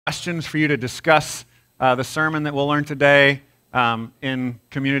questions for you to discuss the sermon that we'll learn today in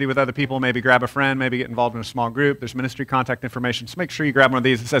community with other people, maybe grab a friend, maybe get involved in a small group. There's ministry contact information. So make sure you grab one of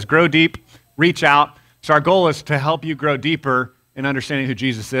these. It says, grow deep, reach out. So our goal is to help you grow deeper in understanding who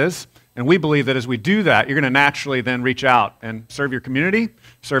Jesus is. And we believe that as we do that, you're going to naturally then reach out and serve your community,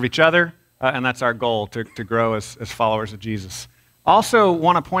 serve each other, and that's our goal, to grow as followers of Jesus. Also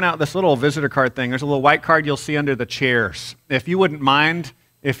want to point out this little visitor card thing. There's a little white card you'll see under the chairs. If you wouldn't mind,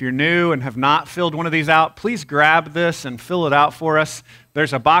 if you're new and have not filled one of these out, please grab this and fill it out for us.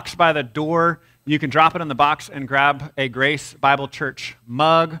 There's a box by the door. You can drop it in the box and grab a Grace Bible Church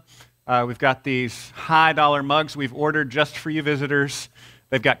mug. We've got these high-dollar mugs we've ordered just for you visitors.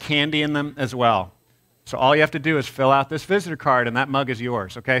 They've got candy in them as well. So all you have to do is fill out this visitor card, and that mug is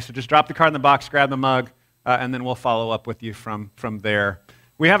yours, okay? So just drop the card in the box, grab the mug, and then we'll follow up with you from there.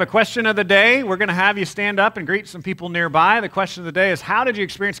 We have a question of the day. We're going to have you stand up and greet some people nearby. The question of the day is, how did you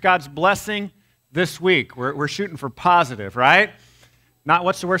experience God's blessing this week? We're shooting for positive, right? Not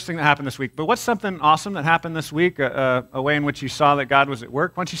what's the worst thing that happened this week, but what's something awesome that happened this week, a way in which you saw that God was at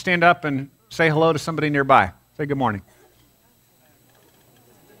work? Why don't you stand up and say hello to somebody nearby? Say good morning.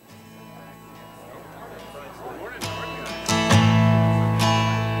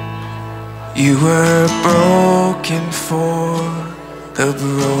 You were broken for the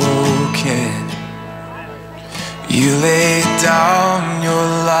broken. You laid down your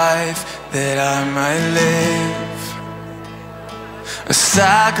life that I might live. A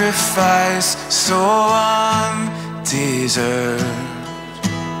sacrifice so undeserved.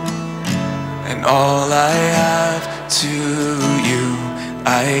 And all I have to you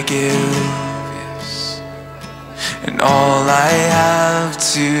I give. And all I have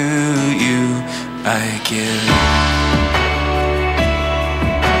to you I give.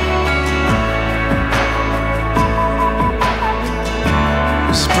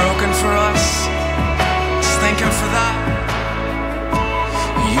 Was broken for us, just thanking for that.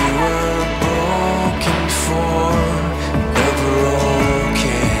 You were broken for the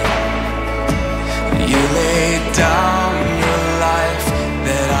broken. You laid down your life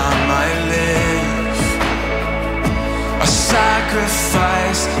that I might live. A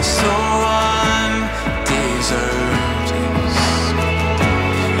sacrifice so undeserved,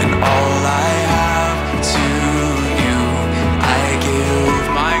 and all I have to you I give,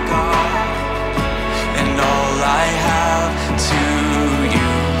 my God, and all I have to you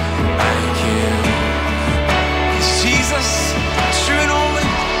I give. Is Jesus true and holy?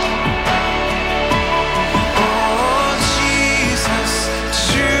 Oh, Jesus,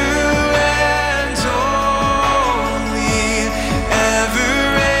 true and holy, ever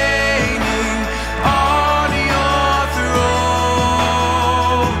reigning on your throne.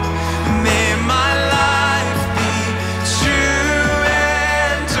 May my life be true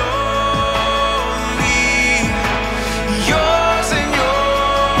and holy, yours and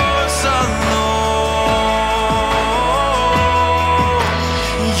yours alone.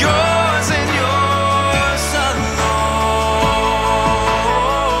 Yours and yours alone.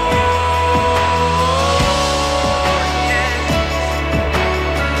 Yeah.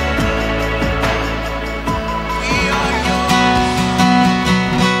 We are yours.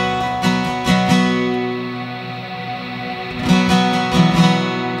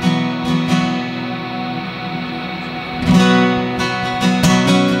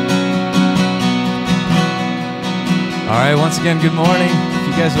 All right, once again, good morning. If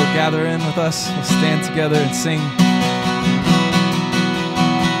you guys will gather in with us, we'll stand together and sing.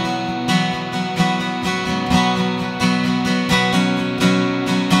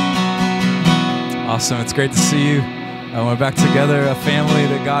 Awesome, it's great to see you. We're back together, a family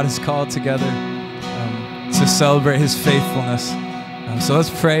that God has called together to celebrate His faithfulness. So let's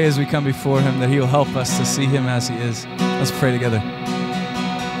pray as we come before Him that He will help us to see Him as He is. Let's pray together.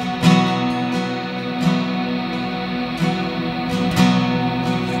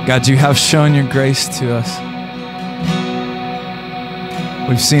 God, you have shown your grace to us.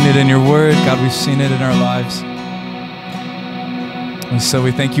 We've seen it in your word. God, we've seen it in our lives. And so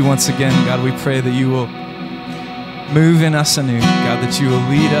we thank you once again. God, we pray that you will move in us anew. God, that you will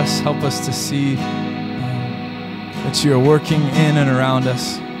lead us, help us to see that you are working in and around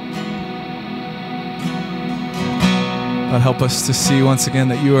us. God, help us to see once again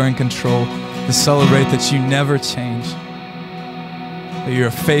that you are in control, to celebrate that you never change, that you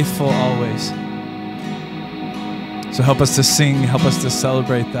are faithful always. So help us to sing, help us to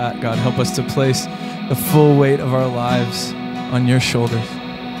celebrate that, God. Help us to place the full weight of our lives on your shoulders.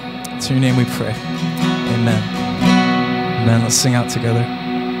 It's in your name we pray. Amen. Amen. Let's sing out together.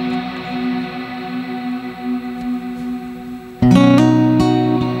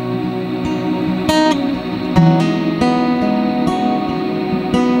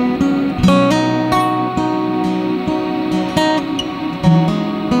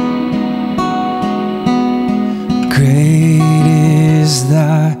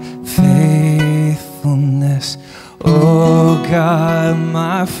 God,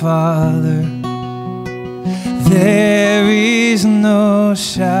 my Father, there is no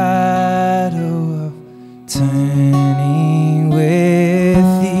shadow of turning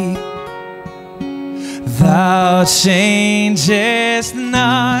with thee. Thou changest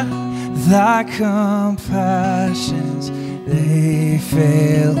not, thy compassions, they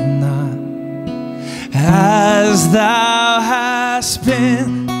fail not. As thou hast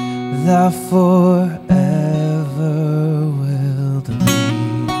been, thou forever wilt be.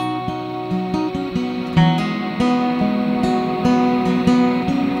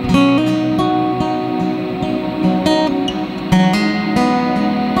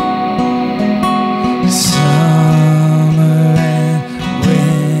 Summer and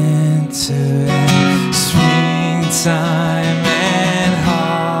winter and springtime and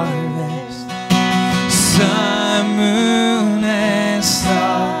harvest, sun, moon, and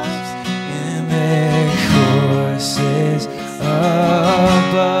stars in their courses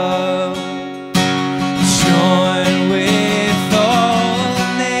above, join with all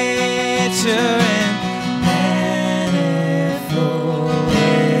nature and manifold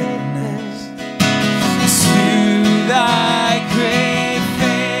witness to thy great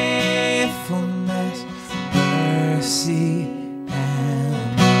faithfulness, mercy,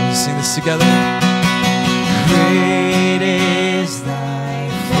 and love. Sing this together. Great is thy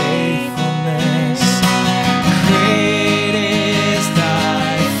faithfulness. Great is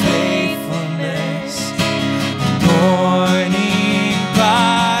thy faithfulness. Morning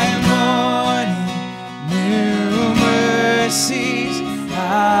by morning, new mercies I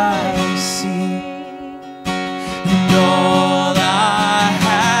see. And all I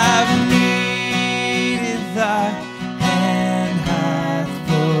have needed, thy hand hath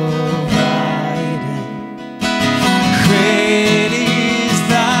provided. Great is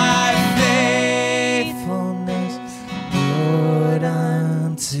thy faithfulness, Lord,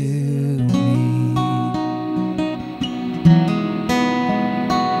 unto me.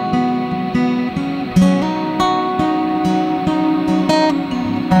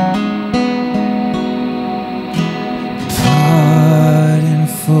 Pardon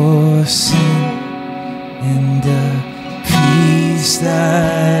for sin and a peace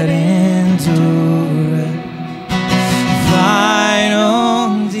that endureth. Thine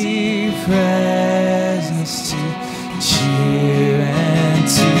own dear presence to cheer and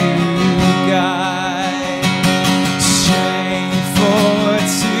to guide. Strength for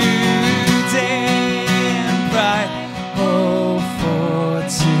today and bright hope for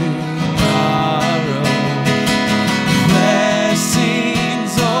tomorrow.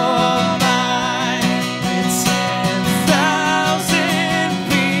 Blessings all mine with 10,000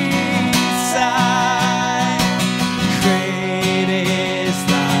 beside. Great is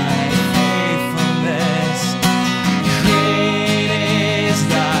thy faithfulness. Great is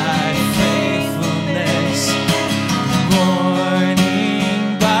thy faithfulness.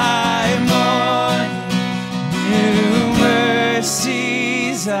 Morning by morning, new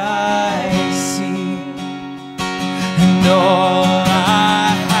mercies I see. And all I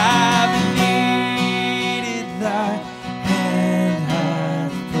have needed, thy hand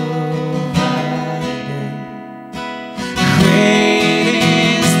hath provided. Great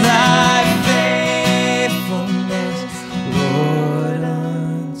is thy faithfulness, Lord,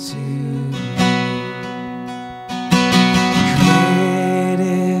 unto me. Great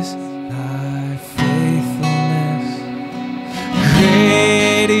is thy faithfulness.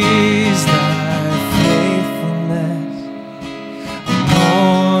 Great is thy faithfulness.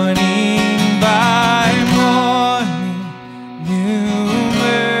 Morning by morning, new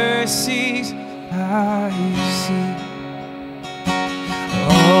mercies I see.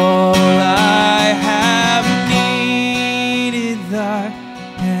 All I have needed, thy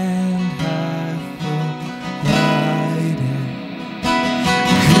hand hath provided.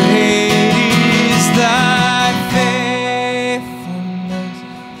 Great is thy faithfulness,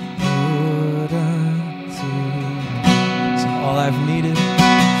 Lord, unto me. So all I've needed,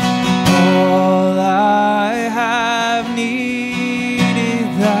 all I have needed,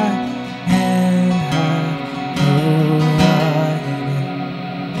 thy hand hath provided.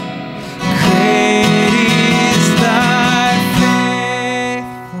 Great is thy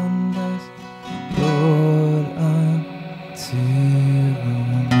faithfulness, Lord, unto me.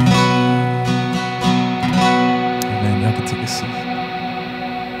 Amen. Y'all can take a seat.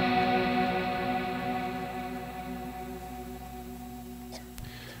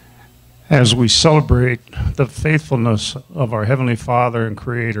 As we celebrate the faithfulness of our Heavenly Father and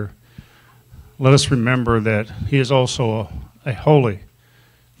Creator, let us remember that He is also a holy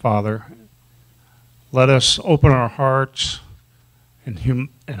Father. Let us open our hearts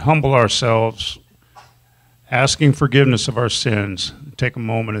and humble ourselves, asking forgiveness of our sins. Take a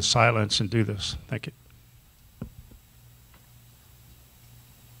moment of silence and do this. Thank you.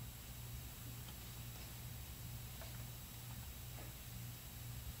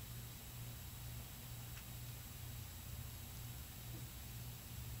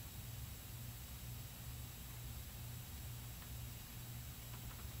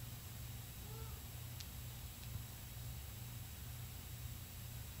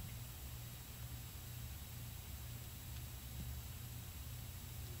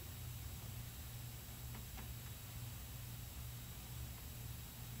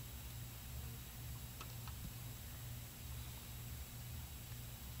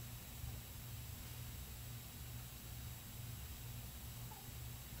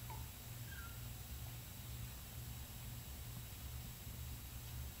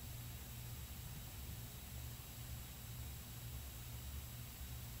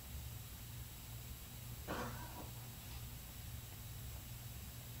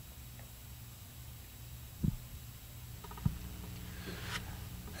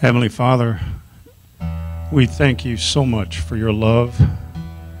 Heavenly Father, we thank you so much for your love,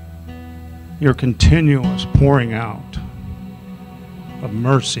 your continuous pouring out of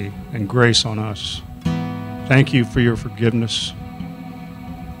mercy and grace on us. Thank you for your forgiveness.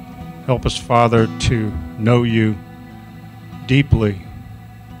 Help us, Father, to know you deeply.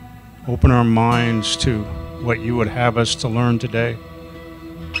 Open our minds to what you would have us to learn today.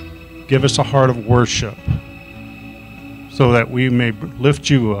 Give us a heart of worship, so that we may lift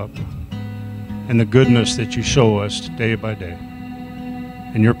you up in the goodness that you show us day by day.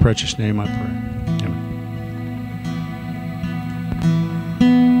 In your precious name I pray. Amen.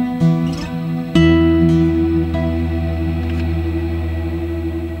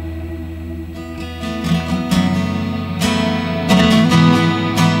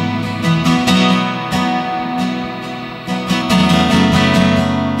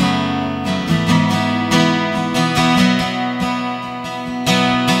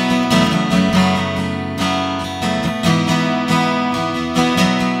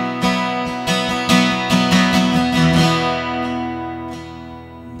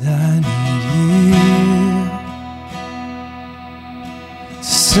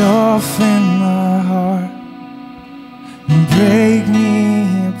 Soften my heart and break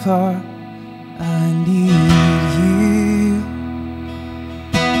me apart. I need you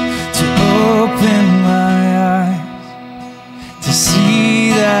to open my eyes to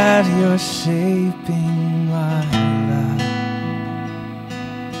see that you're shaping my life.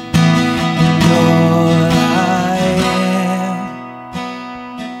 And all I am,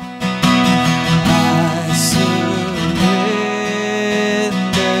 I surrender.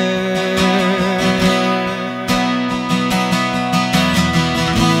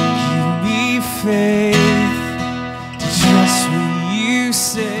 Faith to trust what you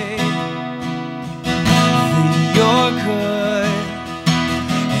say, that you're good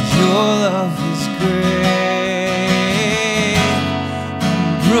and your love is great.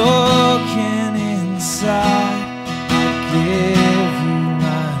 I'm broken inside, I give you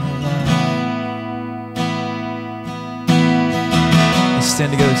my life. Let's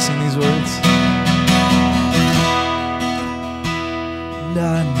stand together, sing these words. And I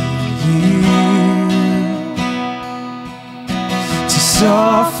need you to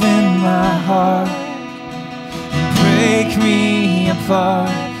soften my heart and break me apart.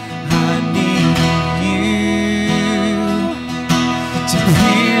 I need you to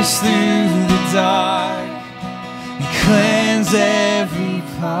pierce through the dark and cleanse every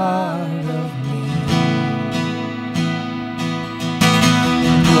part of me.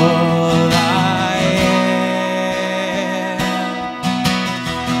 And all I am,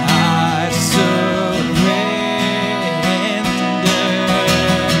 I surrender.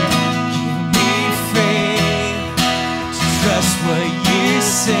 Give me faith to trust what you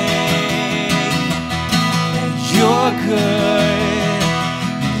say, that you're good,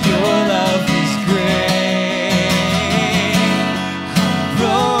 your love is great. I'm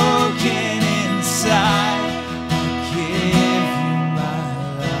broken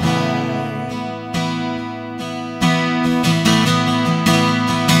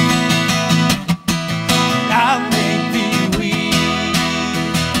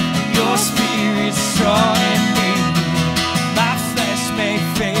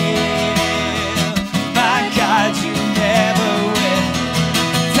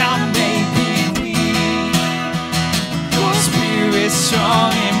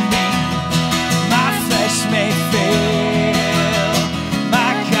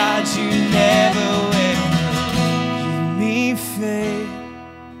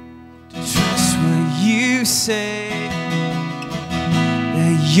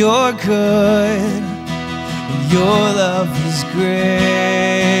you're good, and your love is great.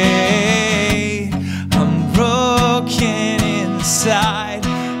 I'm broken inside,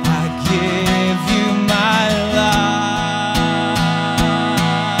 I give you my life.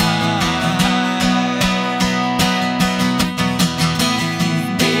 Give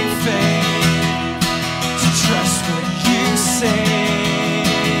me faith to trust what you say,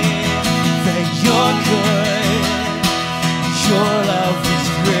 that you're good, your love is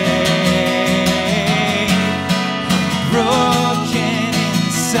great. I'm broken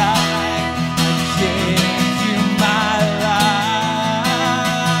inside, I give you my life.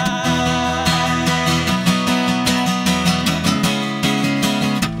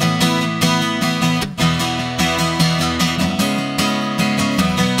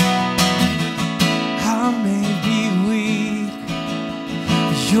 I may be weak,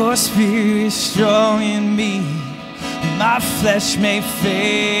 but your spirit is strong in me. My flesh may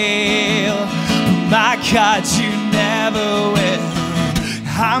fail, but my God, you never will.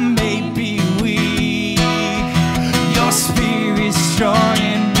 I may be weak, your spirit is strong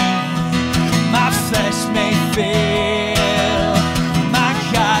in me. My flesh may fail, but my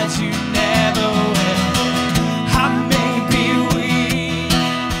God, you never will. I may be weak,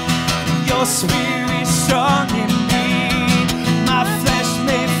 your spirit is strong in me. My flesh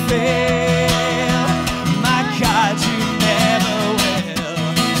may fail, my God, you never will.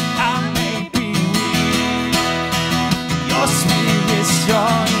 I may be weak, your spirit is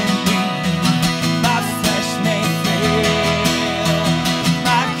strong in me. My flesh may fail,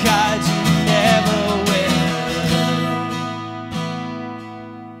 my God, you never will.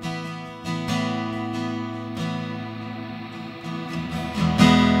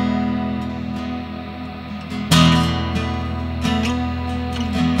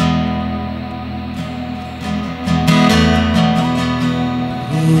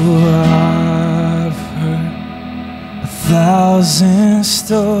 I've heard 1,000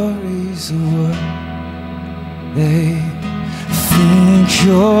 stories of what they think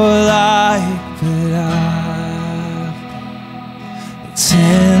you're like, but I've the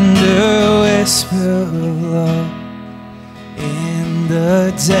tender whisper of love in the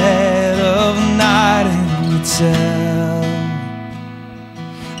dead of night, and you tell me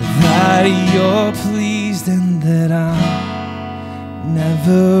that you're pleased and that I'm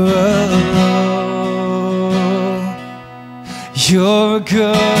never alone. You're a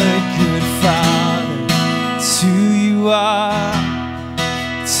good, good Father. It's who you are.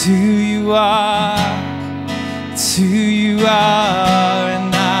 It's who you are. It's who you are,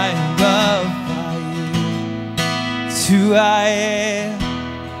 and I am loved by you. It's who I am.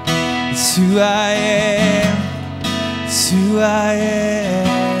 It's who I am. It's who I am.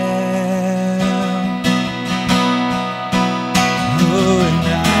 And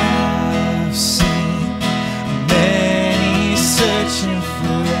I've seen many searching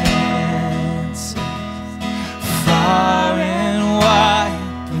for answers, far and wide,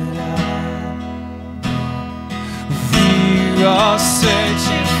 but we're all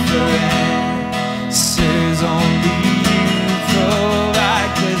searching for answers. Only you provide,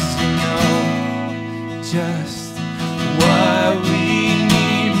 'cause you know just what we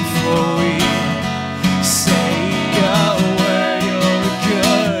need before we say a word. You're a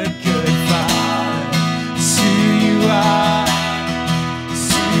good, good Father. It's who you are. It's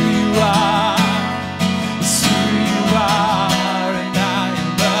who you are. It's who you are, and I am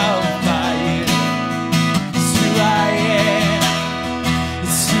loved by you. It's who I am.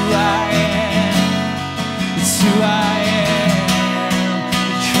 It's who I am. It's who I am.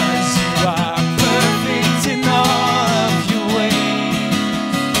 Because you are perfect in all of your ways.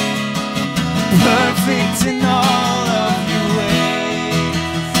 Perfect in all of your ways.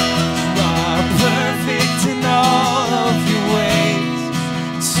 You are perfect in all of your ways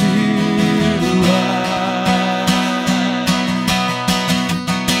to us.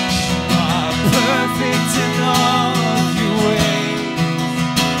 You are perfect in all of your ways.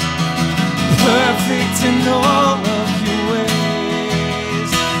 Perfect in all of your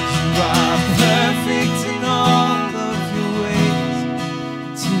ways. You are perfect in all of your ways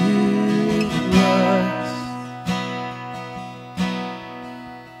to us.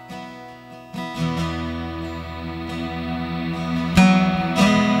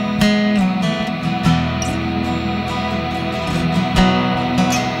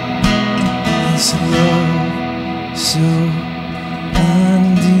 It's love so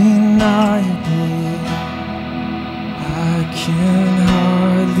undeniable, I can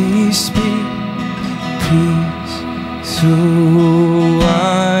hardly speak. Peace so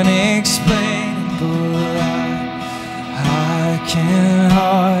unexplainable, I can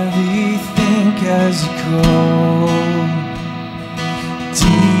hardly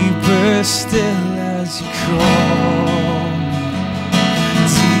Deeper still as you call me.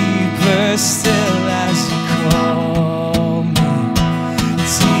 Deeper still as you call me.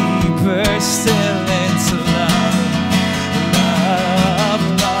 Deeper still into love. Love,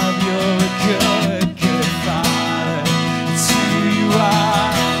 love, you're a good, good Father. It's who you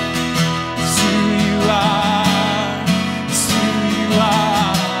are. It's who you are. It's who you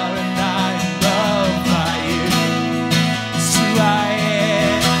are. And I'm loved by you. It's who I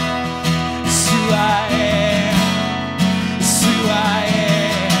am. It's who I am. It's who I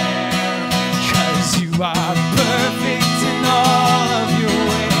am. 'Cause you are perfect in all of your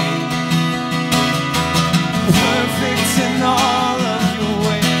ways. Perfect in all of your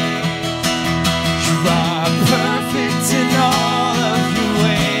ways. You are perfect in all of your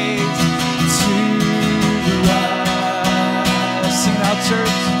ways to us. Sing it out,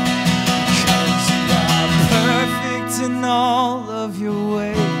 church. 'Cause you are perfect in all of your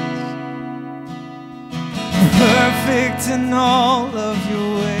ways. Perfect in all of your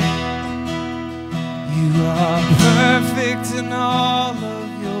ways. You are perfect in all of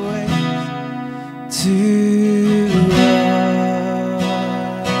your ways to us.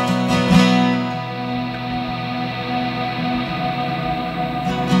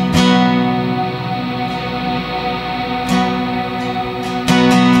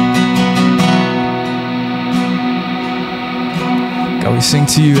 God, we sing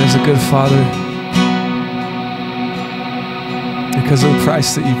to you as a good Father because of the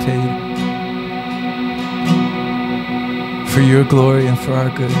price that you paid for your glory and for our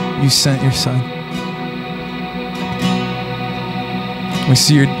good. You sent your Son. We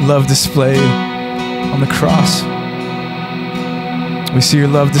see your love displayed on the cross. We see your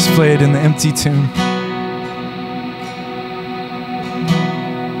love displayed in the empty tomb.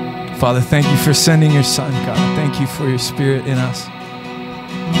 Father, thank you for sending your Son, God. Thank you for your Spirit in us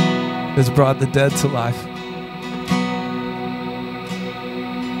that's brought the dead to life.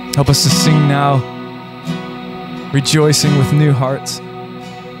 Help us to sing now, rejoicing with new hearts,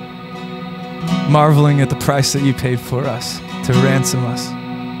 marveling at the price that you paid for us to ransom us.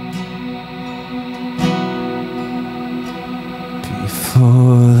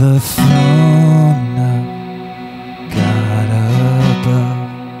 Before the throne of God above,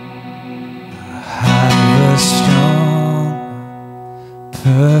 I have a strong,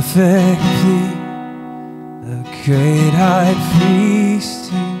 perfect plea, the great high priest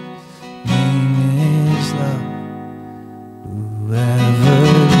whose name is love. Whoever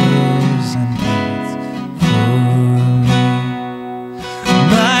lives and waits for me.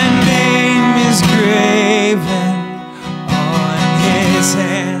 My name is graven on his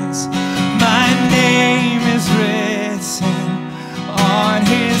hands. My name is written on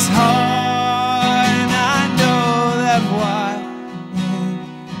his heart. And I know that while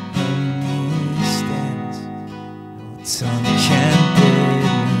in he stands, no tongue can bid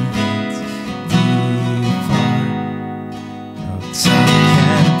me depart. No tongue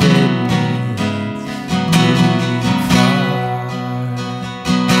can bid me depart.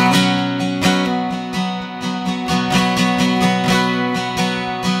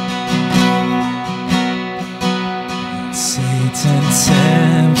 Satan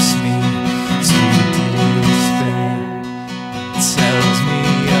tempts me to despair, tells me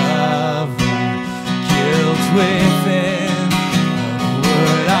of the guilt within, of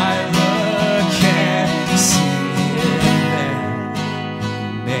what I look and see it there.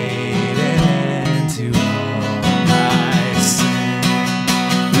 He made an end to all my sin,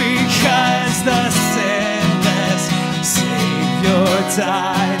 because the sinless Savior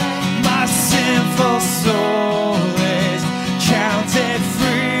died. My sinful soul is counted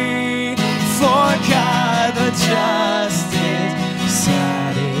free, for God the just is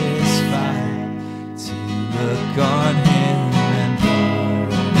satisfied to look on him and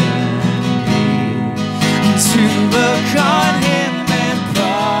pardon me, to look on him and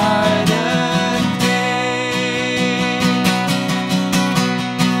pardon me.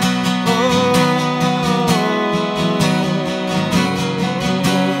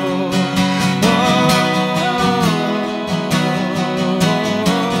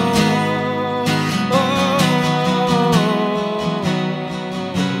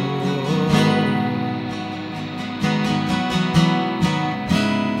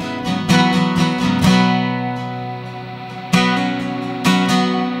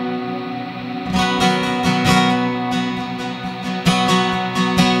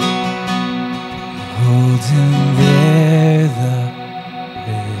 Holding there the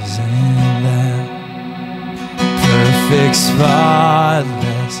risen Lamb, perfect,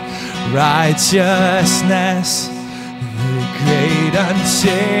 spotless righteousness, the great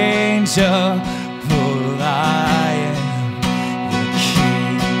unchanging unchangeable Lion, the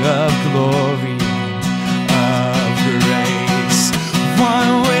King of glory and of grace.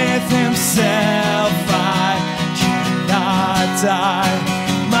 One with himself, I cannot die.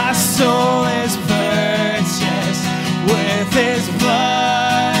 My soul is purchased with his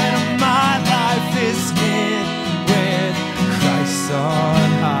blood. My life is hid with Christ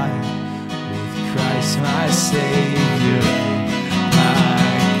on high, with Christ my Savior, my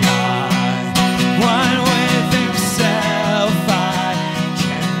God. One with himself, I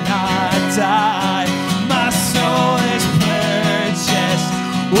cannot die. My soul is purchased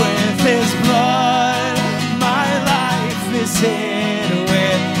with his blood. My life is hid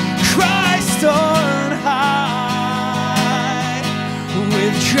with Christ on high,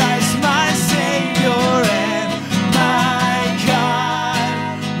 with Christ my Savior and my God,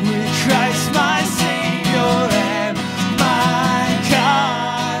 with Christ my Savior and my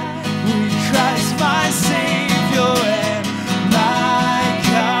God, with Christ my Savior and my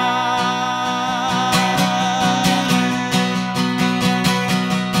God.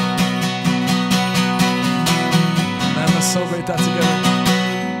 Man, let's celebrate that together.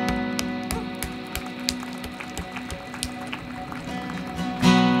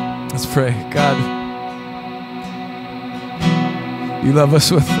 Let's pray. God, you love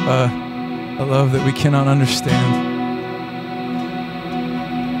us with a love that we cannot understand.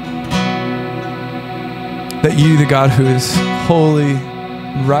 That you, the God who is holy,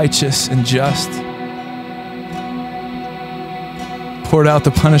 righteous, and just, poured out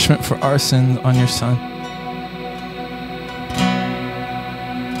the punishment for our sin on your Son.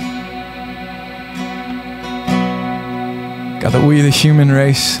 God, that we, the human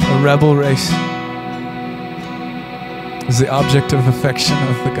race, a rebel race, is the object of affection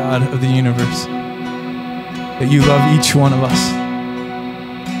of the God of the universe. That you love each one of us.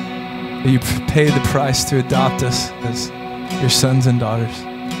 That you paid the price to adopt us as your sons and daughters.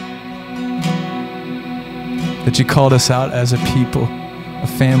 That you called us out as a people, a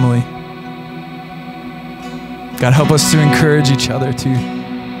family. God, help us to encourage each other to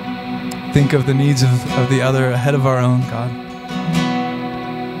think of the needs of the other ahead of our own, God.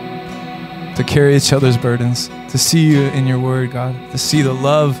 To carry each other's burdens, to see you in your word, God, to see the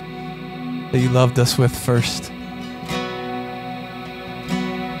love that you loved us with first.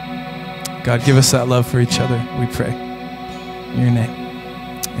 God, give us that love for each other, we pray. In your name,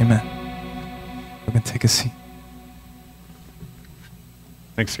 amen. We can take a seat.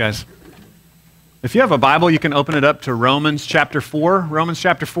 Thanks, guys. If you have a Bible, you can open it up to Romans chapter 4. Romans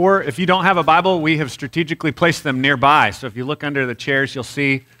chapter 4. If you don't have a Bible, we have strategically placed them nearby. So if you look under the chairs, you'll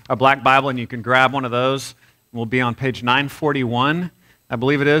see a black Bible, and you can grab one of those. We'll be on page 941, I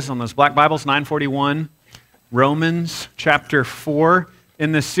believe it is, on those black Bibles, 941. Romans chapter 4.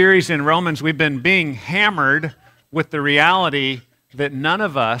 In this series in Romans, we've been being hammered with the reality that none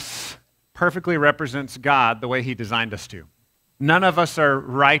of us perfectly represents God the way he designed us to. None of us are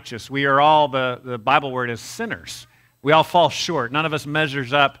righteous. We are all, the Bible word is sinners. We all fall short. None of us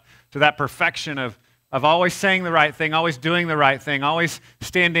measures up to that perfection of always saying the right thing, always doing the right thing, always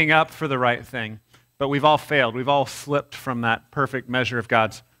standing up for the right thing. But we've all failed. We've all slipped from that perfect measure of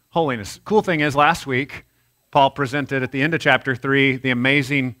God's holiness. Cool thing is, last week, Paul presented at the end of chapter 3 the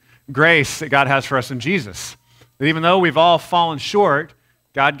amazing grace that God has for us in Jesus. That even though we've all fallen short,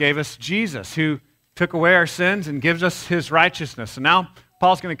 God gave us Jesus, who took away our sins and gives us his righteousness. And now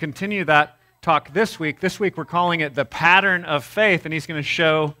Paul's going to continue that talk this week. This week we're calling it the pattern of faith, and he's going to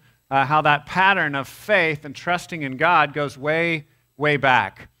show how that pattern of faith and trusting in God goes way, way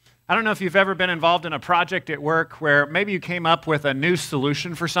back. I don't know if you've ever been involved in a project at work where maybe you came up with a new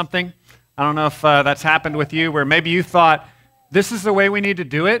solution for something. I don't know if that's happened with you, where maybe you thought, this is the way we need to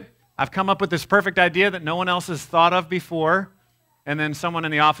do it. I've come up with this perfect idea that no one else has thought of before. And then someone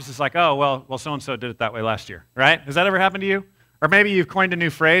in the office is like, oh, well, so-and-so did it that way last year, right? Has that ever happened to you? Or maybe you've coined a new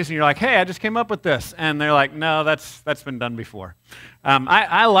phrase and you're like, hey, I just came up with this. And they're like, no, that's been done before.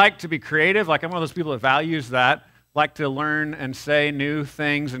 I like to be creative. Like, I'm one of those people that values that, like to learn and say new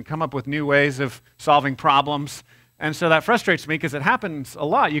things and come up with new ways of solving problems. And so that frustrates me because it happens a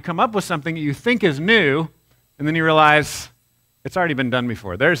lot. You come up with something that you think is new, and then you realize it's already been done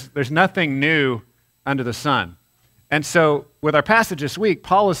before. There's nothing new under the sun. And so with our passage this week,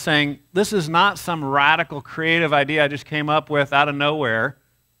 Paul is saying, this is not some radical creative idea I just came up with out of nowhere.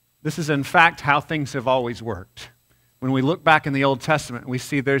 This is, in fact, how things have always worked. When we look back in the Old Testament, we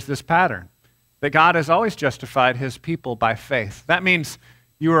see there's this pattern, that God has always justified his people by faith. That means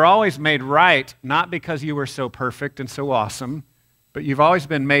you were always made right, not because you were so perfect and so awesome, but you've always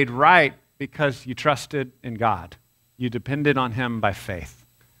been made right because you trusted in God. You depended on him by faith.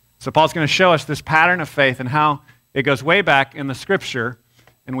 So Paul's going to show us this pattern of faith and how it goes way back in the Scripture,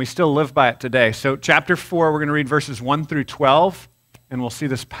 and we still live by it today. So chapter 4, we're going to read verses 1 through 12, and we'll see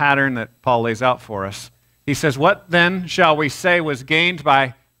this pattern that Paul lays out for us. He says, "What then shall we say was gained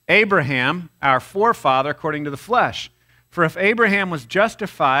by Abraham, our forefather, according to the flesh? For if Abraham was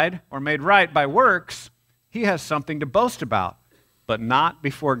justified or made right by works, he has something to boast about, but not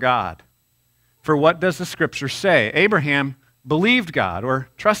before God. For what does the Scripture say? Abraham believed God or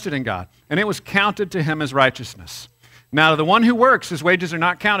trusted in God, and it was counted to him as righteousness. Now to the one who works, his wages are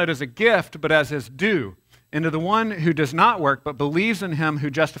not counted as a gift, but as his due. And to the one who does not work, but believes in him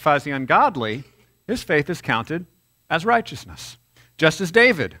who justifies the ungodly, his faith is counted as righteousness. Just as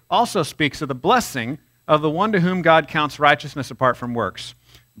David also speaks of the blessing of the one to whom God counts righteousness apart from works.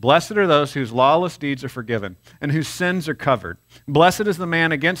 Blessed are those whose lawless deeds are forgiven, and whose sins are covered. Blessed is the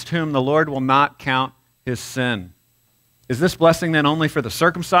man against whom the Lord will not count his sin." Is this blessing then only for the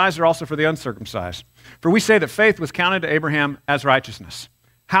circumcised or also for the uncircumcised? For we say that faith was counted to Abraham as righteousness.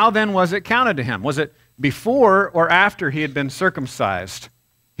 How then was it counted to him? Was it before or after he had been circumcised?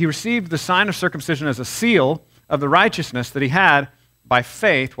 He received the sign of circumcision as a seal of the righteousness that he had by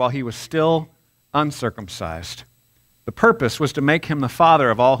faith while he was still uncircumcised. The purpose was to make him the father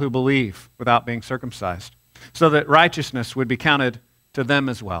of all who believe without being circumcised, so that righteousness would be counted to them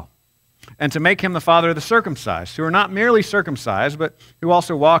as well. And to make him the father of the circumcised, who are not merely circumcised, but who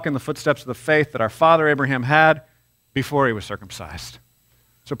also walk in the footsteps of the faith that our father Abraham had before he was circumcised.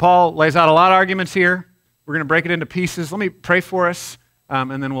 So Paul lays out a lot of arguments here. We're going to break it into pieces. Let me pray for us,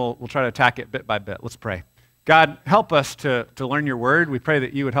 and then we'll try to attack it bit by bit. Let's pray. God, help us to learn your word. We pray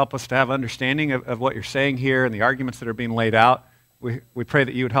that you would help us to have understanding of what you're saying here and the arguments that are being laid out. We pray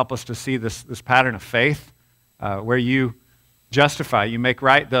that you would help us to see this pattern of faith where you justify, you make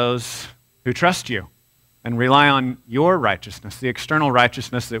right those who trust you and rely on your righteousness, the external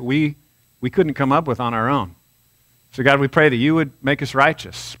righteousness that we couldn't come up with on our own. So God, we pray that you would make us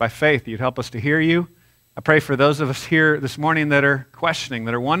righteous by faith. You'd help us to hear you. I pray for those of us here this morning that are questioning,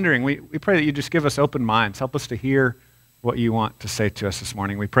 that are wondering. We pray that you just give us open minds. Help us to hear what you want to say to us this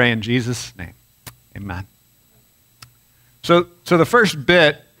morning. We pray in Jesus' name. Amen. So the first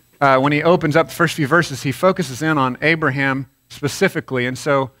bit, when he opens up the first few verses, he focuses in on Abraham specifically. And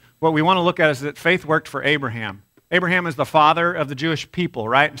so what we want to look at is that faith worked for Abraham. Abraham is the father of the Jewish people,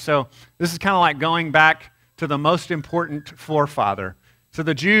 right? And so this is kind of like going back to the most important forefather. So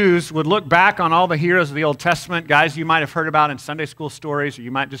the Jews would look back on all the heroes of the Old Testament, guys you might have heard about in Sunday school stories, or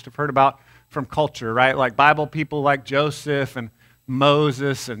you might just have heard about from culture, right? Like Bible people like Joseph and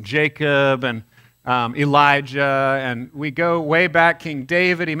Moses and Jacob and Elijah. And we go way back, King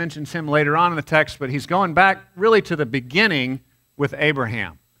David, he mentions him later on in the text, but he's going back really to the beginning with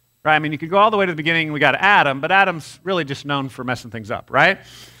Abraham, right? I mean, you could go all the way to the beginning, we got Adam, but Adam's really just known for messing things up, right?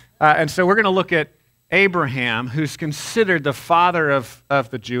 And so we're going to look at Abraham, who's considered the father of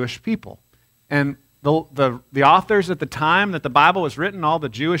the Jewish people. And the authors at the time that the Bible was written, all the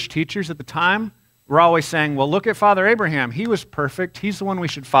Jewish teachers at the time, were always saying, well, look at Father Abraham. He was perfect. He's the one we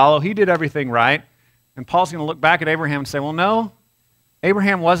should follow. He did everything right. And Paul's going to look back at Abraham and say, well, no,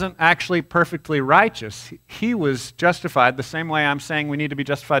 Abraham wasn't actually perfectly righteous. He was justified the same way I'm saying we need to be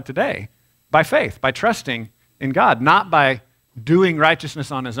justified today, by faith, by trusting in God, not by doing righteousness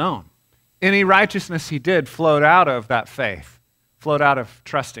on his own. Any righteousness he did flowed out of that faith, flowed out of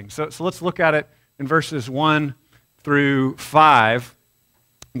trusting. So let's look at it in verses 1 through 5.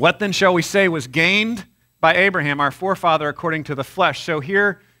 What then shall we say was gained by Abraham, our forefather, according to the flesh? So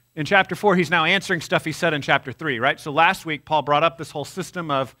here in chapter 4, he's now answering stuff he said in chapter 3, right? So last week, Paul brought up this whole system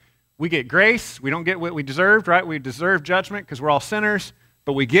of we get grace, we don't get what we deserved, right? We deserve judgment because we're all sinners,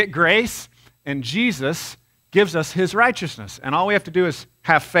 but we get grace, and Jesus gives us his righteousness. And all we have to do is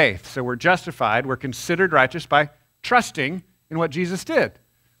have faith. So we're justified, we're considered righteous by trusting in what Jesus did.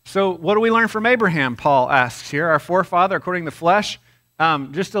 So what do we learn from Abraham, Paul asks here, our forefather according to the flesh?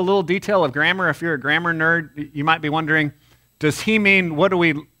 Just a little detail of grammar. If you're a grammar nerd, you might be wondering, does he mean what do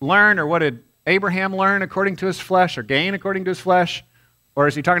we learn, or what did Abraham learn according to his flesh, or gain according to his flesh? Or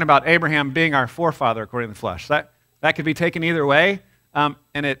is he talking about Abraham being our forefather according to the flesh? That could be taken either way.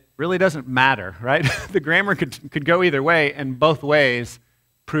 And it really doesn't matter, right? The grammar could go either way, and both ways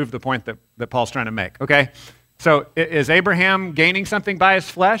prove the point that Paul's trying to make, okay? So is Abraham gaining something by his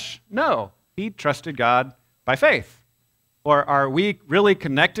flesh? No, he trusted God by faith. Or are we really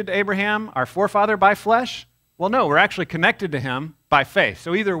connected to Abraham, our forefather, by flesh? Well, no, we're actually connected to him by faith.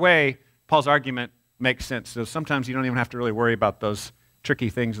 So either way, Paul's argument makes sense. So sometimes you don't even have to really worry about those tricky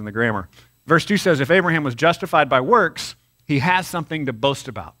things in the grammar. Verse 2 says, if Abraham was justified by works, he has something to boast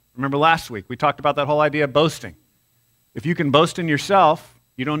about. Remember last week, we talked about that whole idea of boasting. If you can boast in yourself,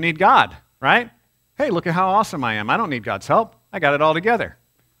 you don't need God, right? Hey, look at how awesome I am. I don't need God's help. I got it all together.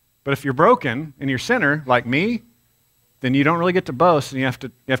 But if you're broken and you're a sinner like me, then you don't really get to boast, and you have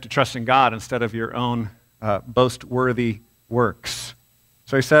to trust in God instead of your own boast-worthy works.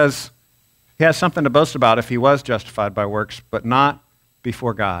 So he says he has something to boast about if he was justified by works, but not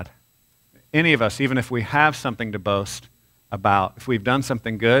before God. Any of us, even if we have something to boast about, if we've done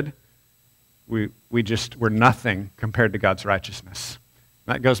something good, we're nothing compared to God's righteousness.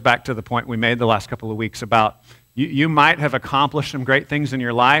 That goes back to the point we made the last couple of weeks about you might have accomplished some great things in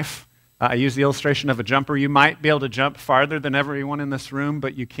your life. I use the illustration of a jumper. You might be able to jump farther than everyone in this room,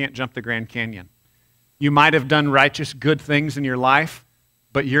 but you can't jump the Grand Canyon. You might have done righteous, good things in your life,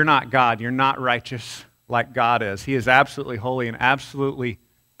 but you're not God. You're not righteous like God is. He is absolutely holy and absolutely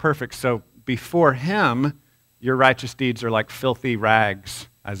perfect. So before him, your righteous deeds are like filthy rags,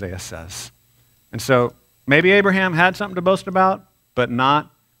 Isaiah says. And so maybe Abraham had something to boast about, but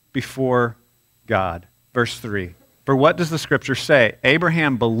not before God. Verse 3. For what does the scripture say?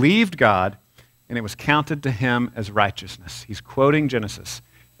 Abraham believed God, and it was counted to him as righteousness. He's quoting Genesis.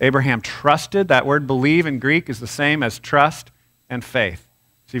 Abraham trusted. That word believe in Greek is the same as trust and faith.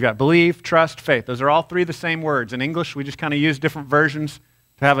 So you've got believe, trust, faith. Those are all three the same words. In English, we just kind of use different versions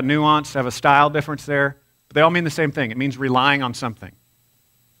to have a nuance, to have a style difference there. But they all mean the same thing. It means relying on something.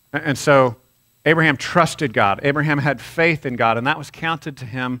 And so Abraham trusted God. Abraham had faith in God, and that was counted to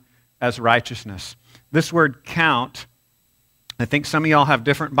him as righteousness. This word count, I think some of y'all have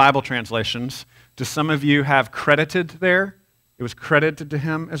different Bible translations. Do some of you have credited there? It was credited to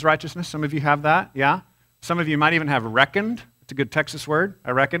him as righteousness. Some of you have that, yeah? Some of you might even have reckoned. It's a good Texas word,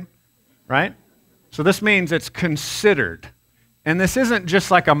 I reckon, right? So this means it's considered. And this isn't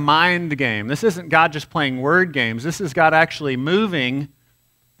just like a mind game. This isn't God just playing word games. This is God actually moving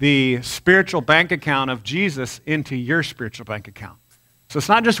the spiritual bank account of Jesus into your spiritual bank account. So it's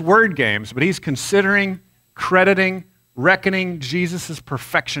not just word games, but he's considering, crediting, reckoning Jesus'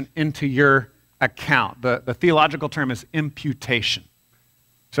 perfection into your account. The theological term is imputation.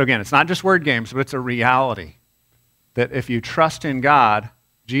 So again, it's not just word games, but it's a reality that if you trust in God,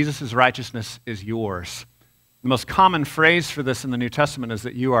 Jesus' righteousness is yours. The most common phrase for this in the New Testament is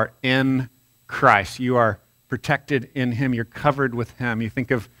that you are in Christ. You are protected in him. You're covered with him. You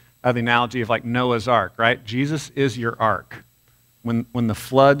think of the analogy of like Noah's Ark, right? Jesus is your ark. When the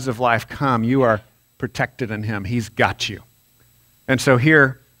floods of life come, you are protected in him. He's got you. And so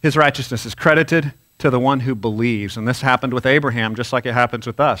here, his righteousness is credited to the one who believes. And this happened with Abraham just like it happens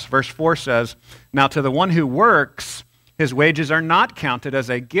with us. Verse 4 says, now to the one who works, his wages are not counted as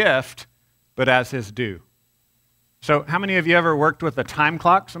a gift, but as his due. So how many of you ever worked with a time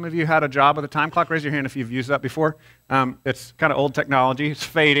clock? Some of you had a job with a time clock. Raise your hand if you've used that before. It's kind of old technology. It's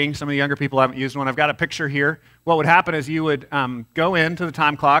fading. Some of the younger people haven't used one. I've got a picture here. What would happen is you would go into the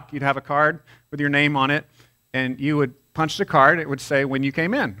time clock. You'd have a card with your name on it, and you would punch the card. It would say when you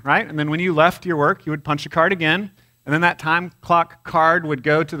came in, right? And then when you left your work, you would punch the card again, and then that time clock card would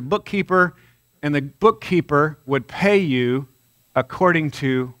go to the bookkeeper, and the bookkeeper would pay you according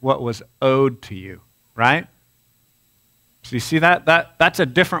to what was owed to you, right? So you see that's a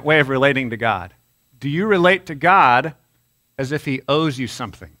different way of relating to God. Do you relate to God as if he owes you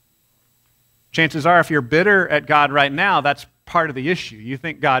something? Chances are if you're bitter at God right now, that's part of the issue. You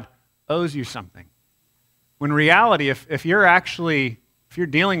think God owes you something. When in reality, if you're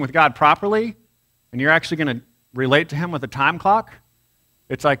dealing with God properly and you're actually going to relate to him with a time clock,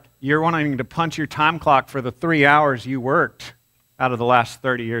 it's like you're wanting to punch your time clock for the 3 hours you worked out of the last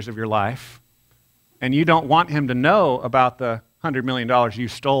 30 years of your life. And you don't want him to know about the $100 million you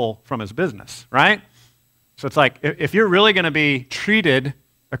stole from his business, right? So it's like, if you're really going to be treated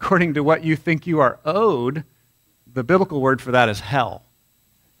according to what you think you are owed, the biblical word for that is hell.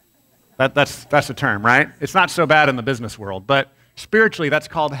 That's a term, right? It's not so bad in the business world, but spiritually that's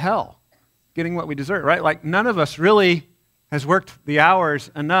called hell, getting what we deserve, right? Like none of us really has worked the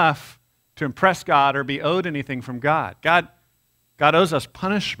hours enough to impress God or be owed anything from God. God owes us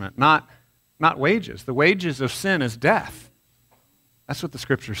punishment, not wages. The wages of sin is death. That's what the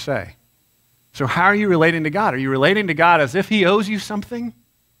scriptures say. So how are you relating to God? Are you relating to God as if he owes you something?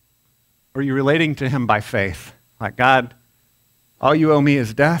 Or are you relating to him by faith? Like, God, all you owe me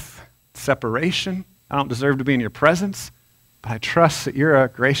is death, separation. I don't deserve to be in your presence, but I trust that you're a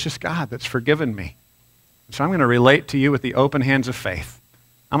gracious God that's forgiven me. So I'm going to relate to you with the open hands of faith.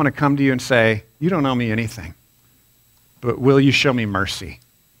 I'm going to come to you and say, you don't owe me anything, but will you show me mercy?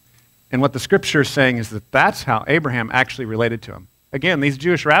 And what the scripture is saying is that that's how Abraham actually related to him. Again, these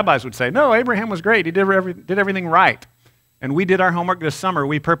Jewish rabbis would say, no, Abraham was great. He did everything right. And we did our homework this summer.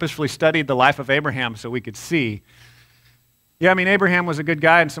 We purposefully studied the life of Abraham so we could see Yeah, I mean, Abraham was a good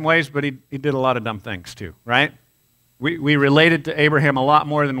guy in some ways, but he did a lot of dumb things too, right? We related to Abraham a lot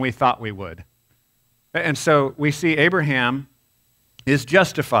more than we thought we would. And so we see Abraham is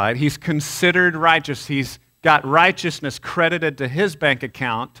justified. He's considered righteous. He's got righteousness credited to his bank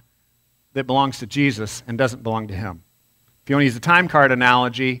account that belongs to Jesus and doesn't belong to him. If you want to use a time card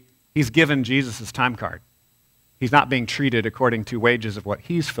analogy, he's given Jesus' time card. He's not being treated according to wages of what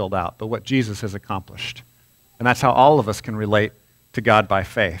he's filled out, but what Jesus has accomplished. And that's how all of us can relate to God by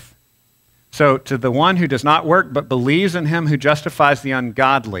faith. So to the one who does not work but believes in him who justifies the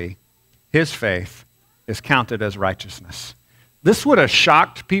ungodly, his faith is counted as righteousness. This would have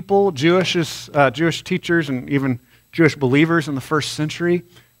shocked people, Jewish teachers and even Jewish believers in the first century.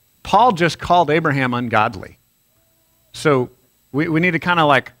 Paul just called Abraham ungodly. So we need to kind of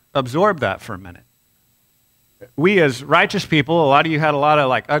like absorb that for a minute. We as righteous people, a lot of you had a lot of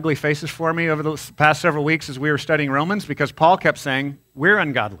like ugly faces for me over the past several weeks as we were studying Romans because Paul kept saying, we're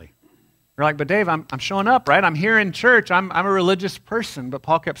ungodly. We're like, but Dave, I'm showing up, right? I'm here in church. I'm a religious person. But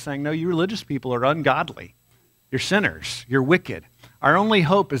Paul kept saying, no, you religious people are ungodly. You're sinners. You're wicked. Our only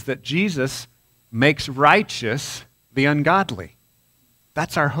hope is that Jesus makes righteous the ungodly.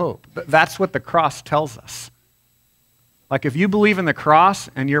 That's our hope. That's what the cross tells us. Like if you believe in the cross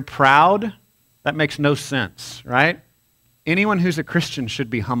and you're proud, that makes no sense, right? Anyone who's a Christian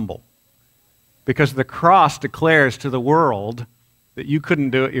should be humble because the cross declares to the world that you couldn't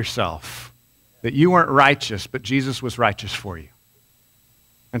do it yourself, that you weren't righteous, but Jesus was righteous for you.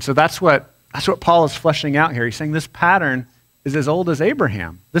 And so that's what Paul is fleshing out here. He's saying this pattern is as old as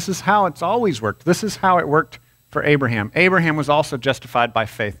Abraham. This is how it's always worked. This is how it worked for Abraham. Abraham was also justified by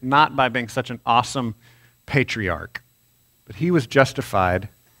faith, not by being such an awesome patriarch, but he was justified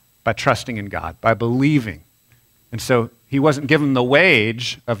by trusting in God, by believing. And so he wasn't given the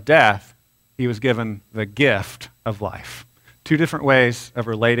wage of death, he was given the gift of life. Two different ways of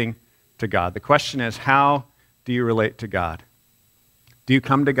relating to God. The question is, how do you relate to God? Do you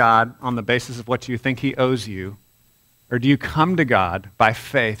come to God on the basis of what you think he owes you? Or do you come to God by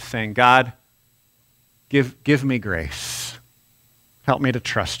faith saying, God, give me grace. Help me to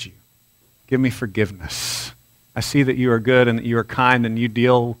trust you. Give me forgiveness. I see that you are good and that you are kind and you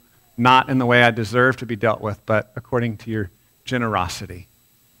deal not in the way I deserve to be dealt with, but according to your generosity.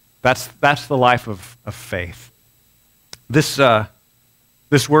 That's the life of faith. This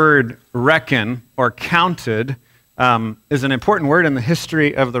word reckon or counted is an important word in the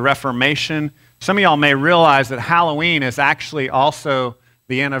history of the Reformation. Some of y'all may realize that Halloween is actually also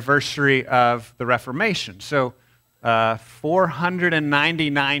the anniversary of the Reformation. So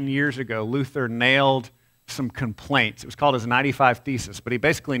 499 years ago, Luther nailed some complaints. It was called his 95 Thesis, but he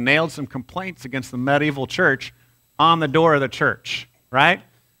basically nailed some complaints against the medieval church on the door of the church, right?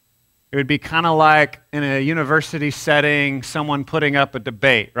 It would be kind of like in a university setting, someone putting up a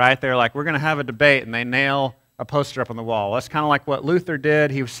debate, right? They're like, we're going to have a debate, and they nail a poster up on the wall. That's kind of like what Luther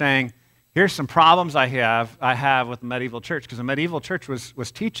did. He was saying, here's some problems I have with the medieval church, because the medieval church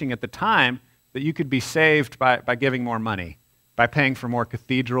was teaching at the time that you could be saved by giving more money, by paying for more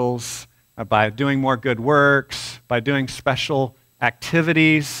cathedrals, by doing more good works, by doing special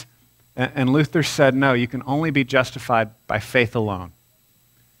activities. And Luther said, no, you can only be justified by faith alone.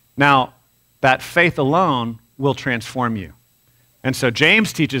 Now, that faith alone will transform you. And so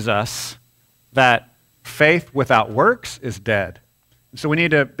James teaches us that faith without works is dead. And so we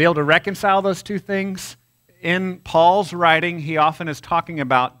need to be able to reconcile those two things. In Paul's writing, he often is talking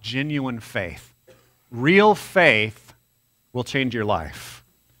about genuine faith. Real faith will change your life.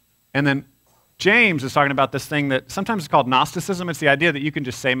 And then James is talking about this thing that sometimes is called Gnosticism. It's the idea that you can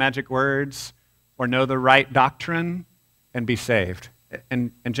just say magic words or know the right doctrine and be saved.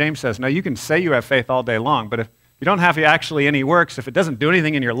 And James says, no, you can say you have faith all day long, but if you don't have actually any works, if it doesn't do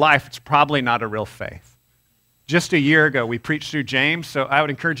anything in your life, it's probably not a real faith. Just a year ago, we preached through James, so I would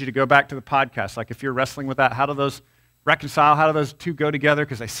encourage you to go back to the podcast. Like if you're wrestling with that, how do those reconcile? How do those two go together?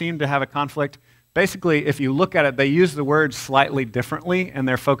 Because they seem to have a conflict. Basically, if you look at it, they use the words slightly differently, and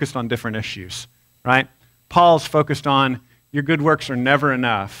they're focused on different issues, right? Paul's focused on your good works are never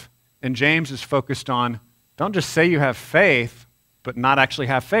enough, and James is focused on don't just say you have faith, but not actually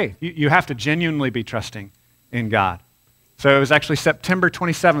have faith. You have to genuinely be trusting in God. So it was actually September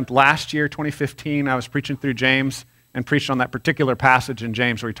 27th last year, 2015, I was preaching through James and preached on that particular passage in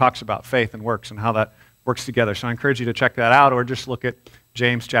James where he talks about faith and works and how that works together. So I encourage you to check that out or just look at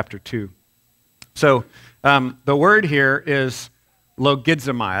James chapter 2. So the word here is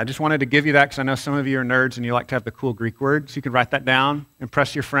logizomai. I just wanted to give you that because I know some of you are nerds and you like to have the cool Greek words. You can write that down,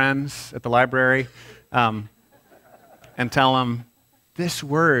 impress your friends at the library, and tell them, this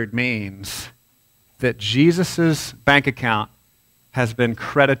word means that Jesus' bank account has been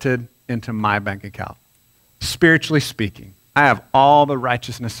credited into my bank account. Spiritually speaking, I have all the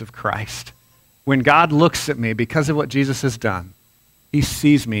righteousness of Christ. When God looks at me because of what Jesus has done, he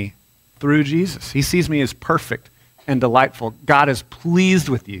sees me through Jesus. He sees me as perfect and delightful. God is pleased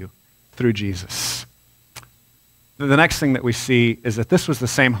with you through Jesus. The next thing that we see is that this was the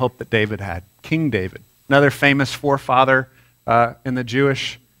same hope that David had. King David, another famous forefather in the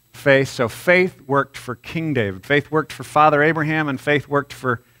Jewish faith. So faith worked for King David. Faith worked for Father Abraham, and faith worked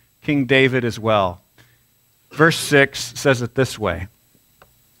for King David as well. Verse 6 says it this way.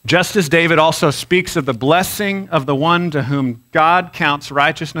 Just as David also speaks of the blessing of the one to whom God counts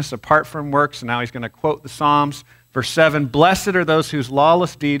righteousness apart from works, and now he's going to quote the Psalms. Verse 7, blessed are those whose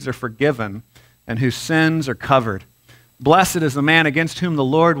lawless deeds are forgiven and whose sins are covered. Blessed is the man against whom the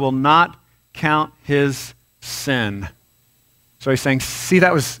Lord will not count his sin. So he's saying, see,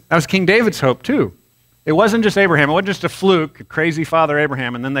 that was King David's hope too. It wasn't just Abraham. It wasn't just a fluke, a crazy father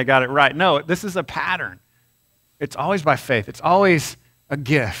Abraham, and then they got it right. No, this is a pattern. It's always by faith. It's always a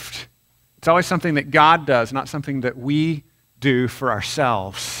gift. It's always something that God does, not something that we do for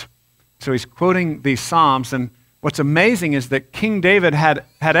ourselves. So he's quoting these Psalms, and what's amazing is that King David had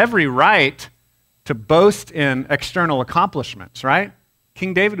every right to boast in external accomplishments, right?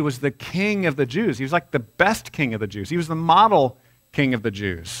 King David was the king of the Jews. He was like the best king of the Jews. He was the model king of the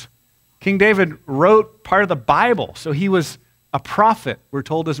Jews. King David wrote part of the Bible, so he was a prophet, we're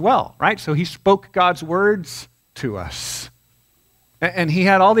told as well, right? So he spoke God's words to us. And he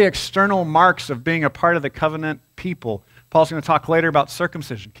had all the external marks of being a part of the covenant people. Paul's going to talk later about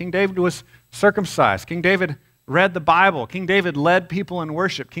circumcision. King David was circumcised. King David read the Bible. King David led people in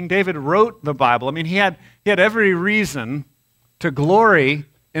worship. King David wrote the Bible. I mean, he had every reason to glory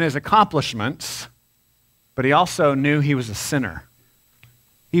in his accomplishments, but he also knew he was a sinner.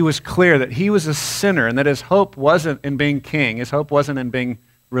 He was clear that he was a sinner and that his hope wasn't in being king. His hope wasn't in being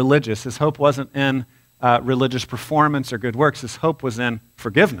religious. His hope wasn't in religious performance or good works. His hope was in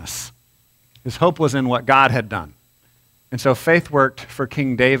forgiveness. His hope was in what God had done. And so faith worked for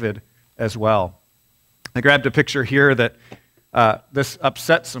King David as well. I grabbed a picture here that this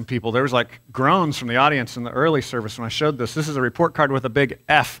upset some people. There was like groans from the audience in the early service when I showed this. This is a report card with a big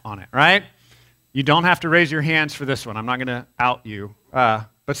F on it, right? You don't have to raise your hands for this one. I'm not going to out you.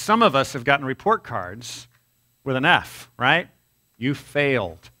 But some of us have gotten report cards with an F, right? You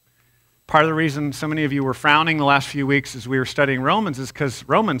failed. Part of the reason so many of you were frowning the last few weeks as we were studying Romans is because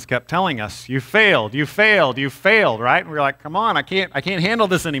Romans kept telling us, you failed, you failed, you failed, right? And we were like, come on, I can't handle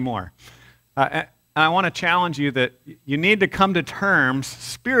this anymore. And I want to challenge you that you need to come to terms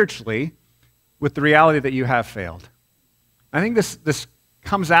spiritually with the reality that you have failed. I think this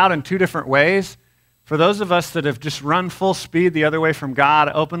comes out in two different ways. For those of us that have just run full speed the other way from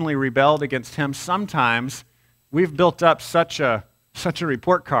God, openly rebelled against him, sometimes we've built up such a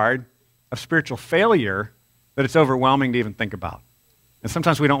report card of spiritual failure that it's overwhelming to even think about. And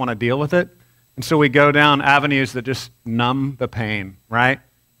sometimes we don't want to deal with it. And so we go down avenues that just numb the pain, right?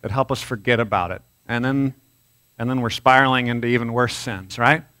 That help us forget about it. And then we're spiraling into even worse sins,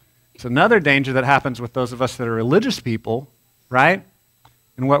 right? It's another danger that happens with those of us that are religious people, right?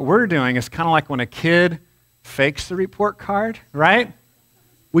 And what we're doing is kind of like when a kid fakes the report card, right?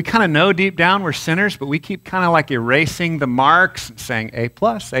 We kind of know deep down we're sinners, but we keep kind of like erasing the marks and saying A+,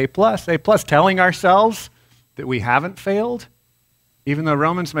 A+, A+, telling ourselves that we haven't failed, even though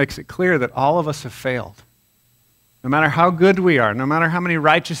Romans makes it clear that all of us have failed. No matter how good we are, no matter how many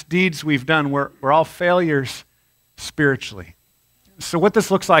righteous deeds we've done, we're all failures spiritually. So what this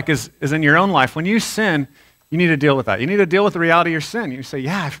looks like is in your own life. When you sin, you need to deal with that. You need to deal with the reality of your sin. You say,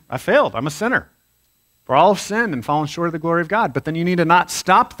 yeah, I failed. I'm a sinner. For all have sinned and fallen short of the glory of God. But then you need to not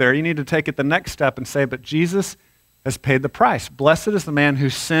stop there. You need to take it the next step and say, but Jesus has paid the price. Blessed is the man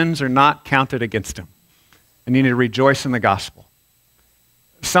whose sins are not counted against him. And you need to rejoice in the gospel.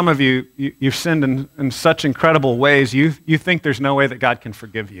 Some of you've sinned in such incredible ways, you think there's no way that God can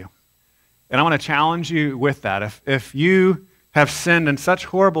forgive you. And I want to challenge you with that. If you have sinned in such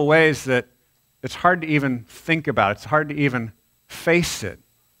horrible ways that it's hard to even think about it, it's hard to even face it,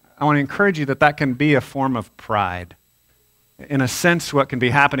 I want to encourage you that can be a form of pride. In a sense, what can be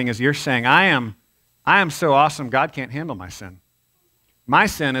happening is you're saying, I am so awesome, God can't handle my sin. My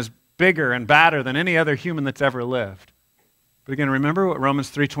sin is bigger and badder than any other human that's ever lived. But again, remember what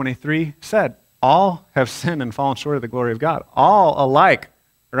Romans 3:23 said. All have sinned and fallen short of the glory of God. All alike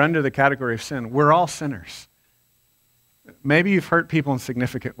are under the category of sin. We're all sinners. Maybe you've hurt people in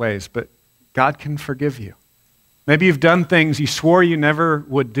significant ways, but God can forgive you. Maybe you've done things you swore you never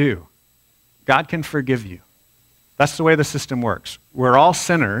would do. God can forgive you. That's the way the system works. We're all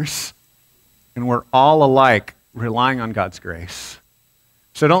sinners, And we're all alike relying on God's grace.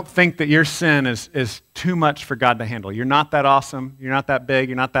 So don't think that your sin is too much for God to handle. You're not that awesome. You're not that big.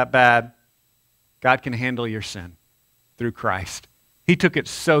 You're not that bad. God can handle your sin through Christ. He took it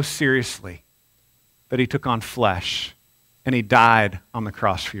so seriously that he took on flesh and he died on the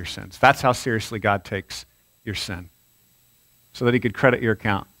cross for your sins. That's how seriously God takes your sin, so that he could credit your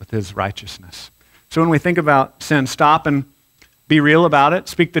account with his righteousness. So when we think about sin, stop and be real about it.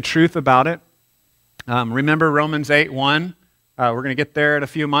 Speak the truth about it. Remember Romans 8:1. We're going to get there in a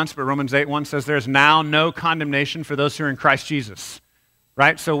few months, but Romans 8:1 says there's now no condemnation for those who are in Christ Jesus.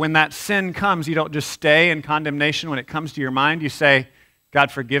 Right? So when that sin comes, you don't just stay in condemnation. When it comes to your mind, you say,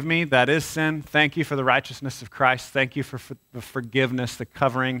 God, forgive me. That is sin. Thank you for the righteousness of Christ. Thank you for the forgiveness, the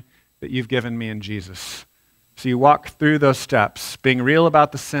covering that you've given me in Jesus. So you walk through those steps, being real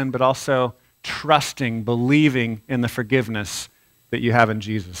about the sin, but also trusting, believing in the forgiveness that you have in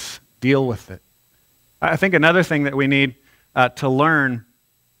Jesus. Deal with it. I think another thing that we need to learn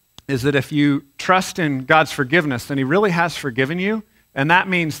is that if you trust in God's forgiveness, then he really has forgiven you. And that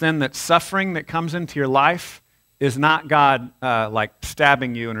means then that suffering that comes into your life is not God like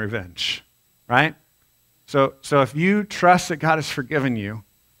stabbing you in revenge, right? So if you trust that God has forgiven you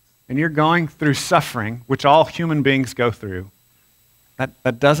and you're going through suffering, which all human beings go through,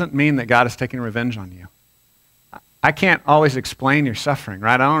 that doesn't mean that God is taking revenge on you. I can't always explain your suffering,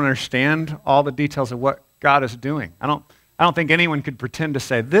 right? I don't understand all the details of what God is doing. I don't think anyone could pretend to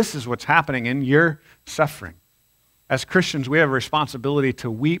say, this is what's happening in your suffering. As Christians, we have a responsibility to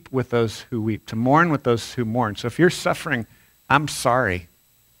weep with those who weep, to mourn with those who mourn. So if you're suffering, I'm sorry.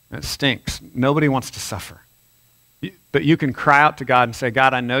 It stinks. Nobody wants to suffer. But you can cry out to God and say,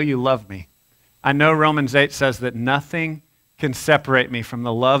 God, I know you love me. I know Romans 8 says that nothing can separate me from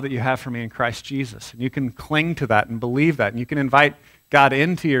the love that you have for me in Christ Jesus. And you can cling to that and believe that. And you can invite God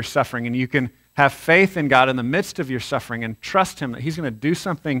into your suffering. And you can have faith in God in the midst of your suffering and trust him that he's going to do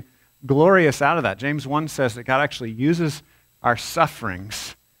something glorious out of that. James 1 says that God actually uses our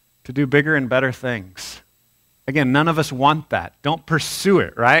sufferings to do bigger and better things. Again, none of us want that. Don't pursue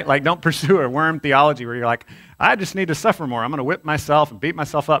it, right? Like, don't pursue a worm theology where you're like, I just need to suffer more. I'm going to whip myself and beat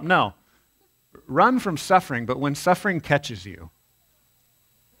myself up. No. Run from suffering, but when suffering catches you,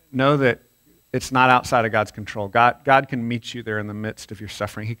 know that it's not outside of God's control. God can meet you there in the midst of your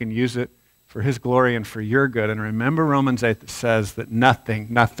suffering. He can use it for his glory and for your good. And remember Romans 8 that says that nothing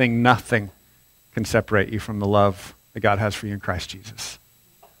can separate you from the love that God has for you in Christ Jesus.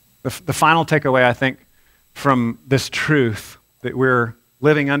 The final takeaway, I think, from this truth that we're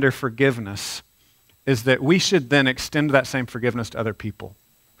living under forgiveness is that we should then extend that same forgiveness to other people.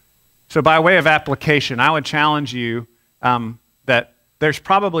 So by way of application, I would challenge you that there's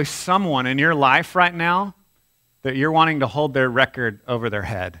probably someone in your life right now that you're wanting to hold their record over their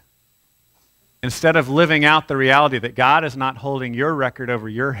head, instead of living out the reality that God is not holding your record over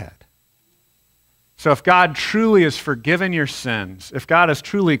your head. So if God truly has forgiven your sins, if God has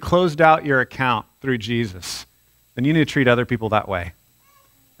truly closed out your account through Jesus, then you need to treat other people that way.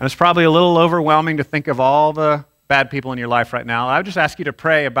 And it's probably a little overwhelming to think of all the bad people in your life right now. I would just ask you to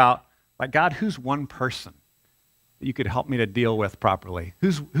pray about, like, God, who's one person that you could help me to deal with properly?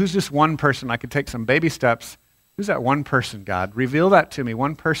 Who's just one person I could take some baby steps? Who's that one person, God? Reveal that to me,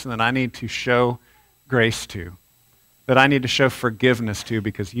 one person that I need to show grace to, that I need to show forgiveness to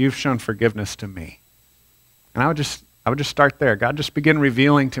because you've shown forgiveness to me. And I would just start there. God, just begin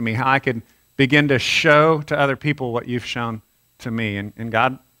revealing to me how I could begin to show to other people what you've shown to me. And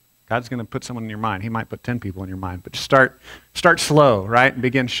God's going to put someone in your mind. He might put 10 people in your mind. But just start slow, right? And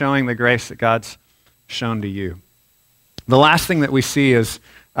begin showing the grace that God's shown to you. The last thing that we see is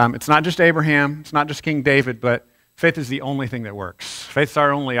it's not just Abraham, it's not just King David, but faith is the only thing that works. Faith's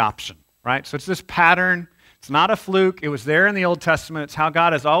our only option, right? So it's this pattern. It's not a fluke. It was there in the Old Testament. It's how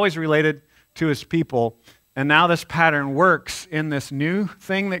God has always related to his people. And now this pattern works in this new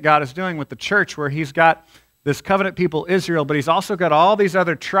thing that God is doing with the church, where he's got this covenant people, Israel, but he's also got all these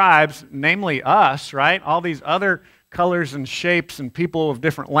other tribes, namely us, right? All these other colors and shapes and people of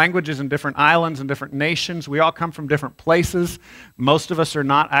different languages and different islands and different nations. We all come from different places. Most of us are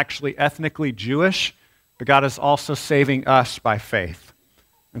not actually ethnically Jewish, but God is also saving us by faith.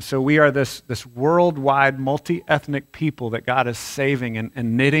 And so we are this worldwide, multi-ethnic people that God is saving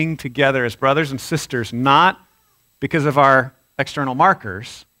and knitting together as brothers and sisters, not because of our external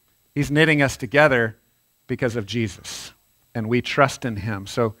markers. He's knitting us together because of Jesus, and we trust in him.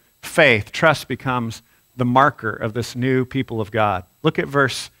 So faith, trust becomes the marker of this new people of God. Look at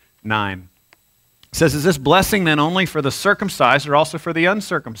verse 9. It says, is this blessing then only for the circumcised or also for the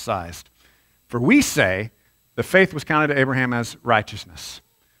uncircumcised? For we say the faith was counted to Abraham as righteousness.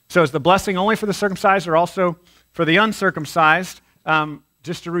 So is the blessing only for the circumcised or also for the uncircumcised?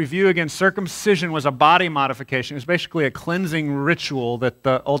 Just to review again, circumcision was a body modification. It was basically a cleansing ritual that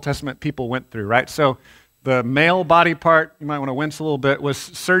the Old Testament people went through, right? So the male body part, you might want to wince a little bit, was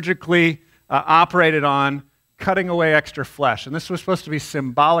surgically operated on, cutting away extra flesh. And this was supposed to be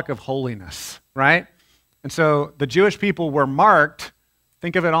symbolic of holiness, right? And so the Jewish people were marked.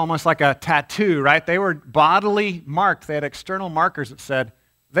 Think of it almost like a tattoo, right? They were bodily marked. They had external markers that said,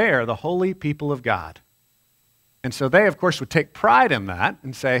 they are the holy people of God. And so they, of course, would take pride in that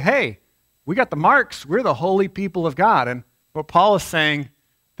and say, hey, we got the marks. We're the holy people of God. And what Paul is saying,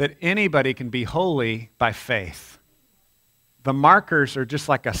 that anybody can be holy by faith. The markers are just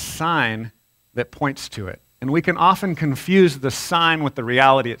like a sign that points to it. And we can often confuse the sign with the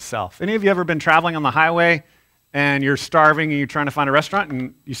reality itself. Any of you ever been traveling on the highway and you're starving and you're trying to find a restaurant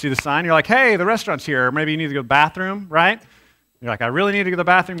and you see the sign, you're like, hey, the restaurant's here. Or maybe you need to go to the bathroom, right? You're like, I really need to go to the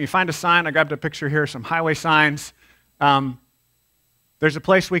bathroom. You find a sign. I grabbed a picture here, some highway signs. There's a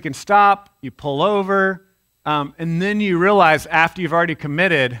place we can stop. You pull over. And then you realize after you've already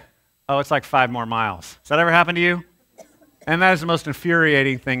committed, oh, it's like 5 more miles. Has that ever happened to you? And that is the most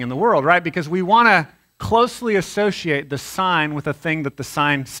infuriating thing in the world, right? Because we want to closely associate the sign with the thing that the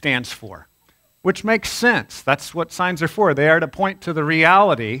sign stands for, which makes sense. That's what signs are for. They are to point to the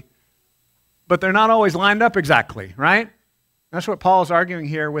reality, but they're not always lined up exactly, right? That's what Paul is arguing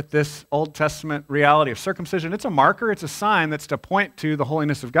here with this Old Testament reality of circumcision. It's a marker, it's a sign that's to point to the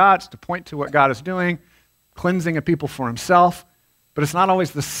holiness of God, it's to point to what God is doing, cleansing a people for himself, but it's not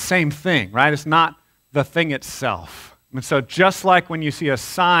always the same thing, right? It's not the thing itself. And so just like when you see a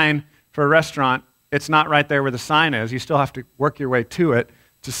sign for a restaurant, it's not right there where the sign is. You still have to work your way to it.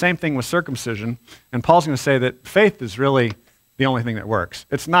 It's the same thing with circumcision. And Paul's going to say that faith is really the only thing that works.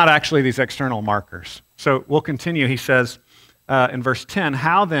 It's not actually these external markers. So we'll continue. He says in verse 10,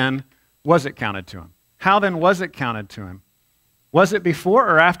 how then was it counted to him? How then was it counted to him? Was it before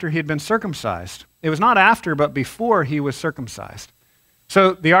or after he had been circumcised? It was not after, but before he was circumcised.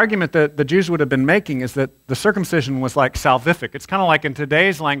 So the argument that the Jews would have been making is that the circumcision was like salvific. It's kind of like in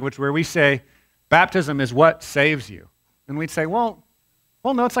today's language where we say baptism is what saves you. And we'd say, well,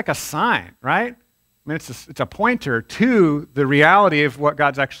 no, it's like a sign, right? I mean, it's a pointer to the reality of what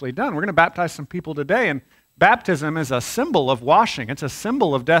God's actually done. We're going to baptize some people today, and baptism is a symbol of washing. It's a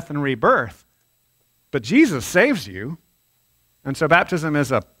symbol of death and rebirth. But Jesus saves you. And so baptism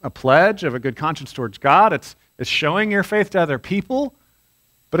is a pledge of a good conscience towards God. It's showing your faith to other people,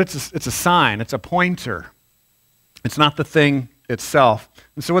 but it's a sign. It's a pointer. It's not the thing itself.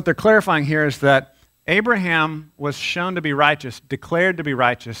 And so what they're clarifying here is that Abraham was shown to be righteous, declared to be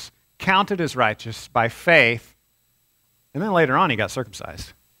righteous, counted as righteous by faith, and then later on he got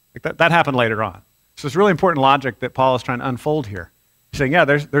circumcised. Like that happened later on. So it's really important logic that Paul is trying to unfold here. He's saying, yeah,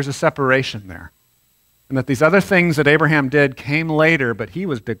 there's a separation there. And that these other things that Abraham did came later, but he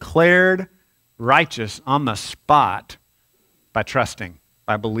was declared righteous on the spot by trusting,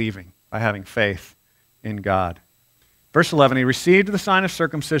 by believing, by having faith in God. Verse 11, he received the sign of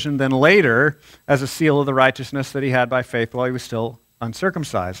circumcision then later as a seal of the righteousness that he had by faith while he was still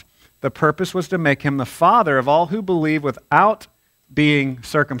uncircumcised. The purpose was to make him the father of all who believe without being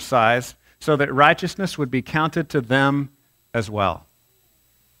circumcised, so that righteousness would be counted to them as well.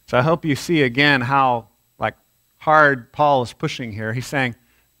 So I hope you see again how hard Paul is pushing here. He's saying,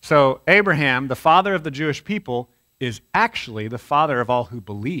 so Abraham, the father of the Jewish people, is actually the father of all who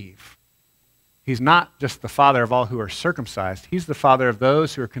believe. He's not just the father of all who are circumcised. He's the father of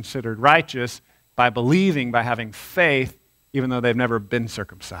those who are considered righteous by believing, by having faith, even though they've never been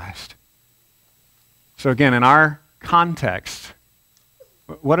circumcised. So again, in our context,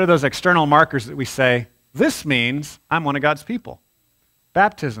 what are those external markers that we say, this means I'm one of God's people?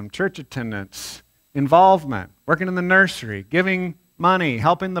 Baptism, church attendance, involvement, working in the nursery, giving money,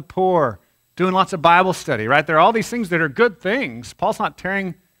 helping the poor, doing lots of Bible study, right? There are all these things that are good things. Paul's not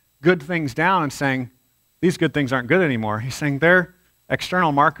tearing good things down and saying, these good things aren't good anymore. He's saying they're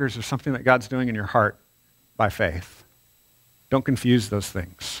external markers of something that God's doing in your heart by faith. Don't confuse those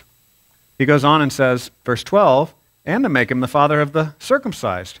things. He goes on and says, verse 12, and to make him the father of the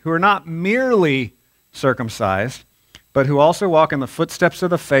circumcised, who are not merely circumcised, but who also walk in the footsteps of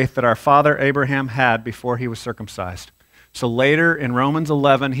the faith that our father Abraham had before he was circumcised. So later in Romans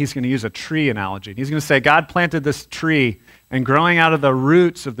 11, he's going to use a tree analogy. He's going to say God planted this tree, and growing out of the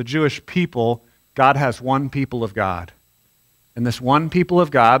roots of the Jewish people, God has one people of God. And this one people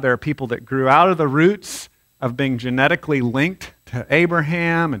of God, there are people that grew out of the roots of being genetically linked to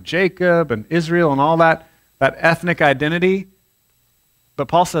Abraham and Jacob and Israel and all that ethnic identity. But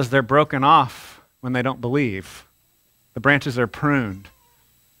Paul says they're broken off when they don't believe. The branches are pruned.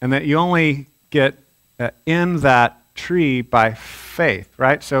 and that you only get in that tree by faith,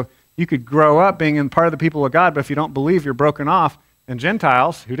 right? So you could grow up being in part of the people of God, but if you don't believe, you're broken off. And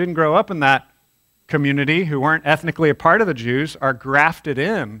Gentiles who didn't grow up in that community, who weren't ethnically a part of the Jews, are grafted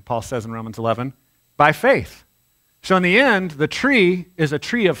in, Paul says in Romans 11, by faith. So in the end, the tree is a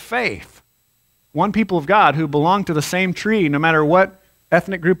tree of faith. One people of God who belong to the same tree, no matter what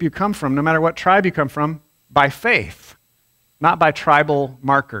ethnic group you come from, no matter what tribe you come from, by faith, not by tribal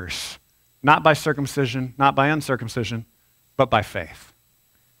markers, not by circumcision, not by uncircumcision, but by faith.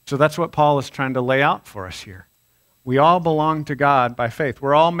 So that's what Paul is trying to lay out for us here. We all belong to God by faith.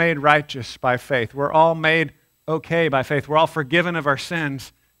 We're all made righteous by faith. We're all made okay by faith. We're all forgiven of our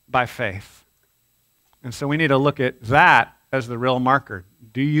sins by faith. And so we need to look at that as the real marker.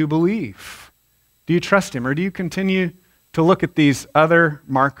 Do you believe? Do you trust him? Or do you continue to look at these other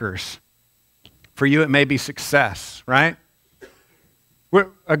markers? For you, it may be success, right?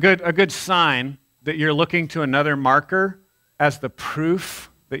 A good sign that you're looking to another marker as the proof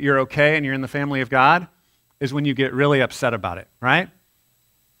that you're okay and you're in the family of God is when you get really upset about it, right?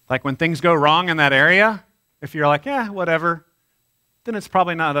 Like when things go wrong in that area, if you're like, yeah, whatever, then it's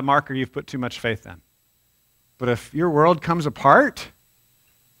probably not a marker you've put too much faith in. But if your world comes apart,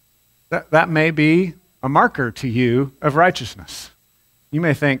 that may be a marker to you of righteousness. You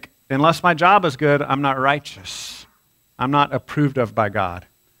may think, unless my job is good, I'm not righteous. I'm not approved of by God.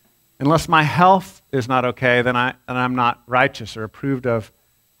 Unless my health is not okay, then I'm not righteous or approved of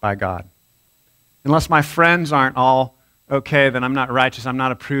by God. Unless my friends aren't all okay, then I'm not righteous. I'm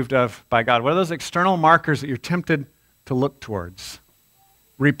not approved of by God. What are those external markers that you're tempted to look towards?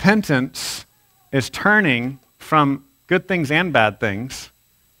 Repentance is turning from good things and bad things,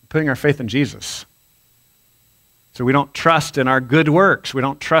 putting our faith in Jesus. So we don't trust in our good works. We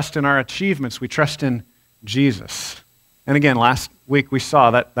don't trust in our achievements. We trust in Jesus. And again, last week we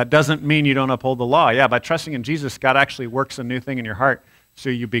saw that doesn't mean you don't uphold the law. Yeah, by trusting in Jesus, God actually works a new thing in your heart. So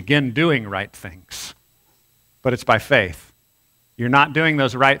you begin doing right things. But it's by faith. You're not doing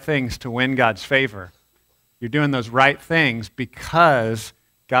those right things to win God's favor. You're doing those right things because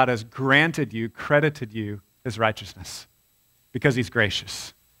God has granted you, credited you his righteousness. Because he's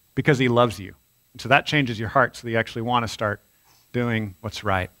gracious. Because he loves you. And so that changes your heart so that you actually want to start doing what's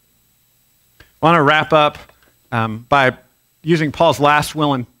right. I want to wrap up by using Paul's last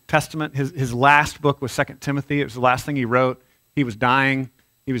will and testament. His last book was 2 Timothy. It was the last thing he wrote. He was dying.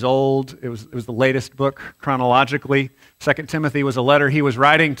 He was old. It was the latest book chronologically. 2 Timothy was a letter he was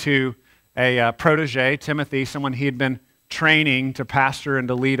writing to a protege, Timothy, someone he had been training to pastor and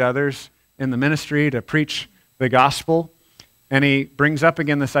to lead others in the ministry, to preach the gospel. And he brings up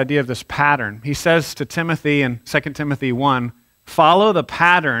again this idea of this pattern. He says to Timothy in 2 Timothy 1, follow the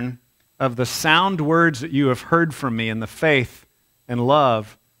pattern of the sound words that you have heard from me in the faith and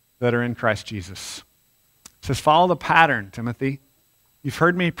love that are in Christ Jesus. It says, follow the pattern, Timothy. You've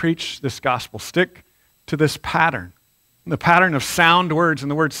heard me preach this gospel. Stick to this pattern. The pattern of sound words,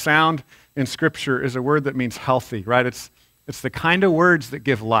 and the word sound in Scripture is a word that means healthy, right? It's the kind of words that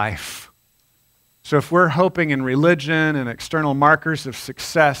give life. So if we're hoping in religion and external markers of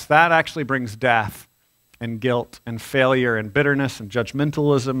success, that actually brings death and guilt and failure and bitterness and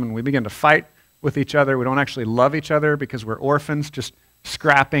judgmentalism, and we begin to fight with each other. We don't actually love each other because we're orphans, just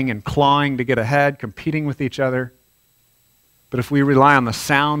scrapping and clawing to get ahead, competing with each other. But if we rely on the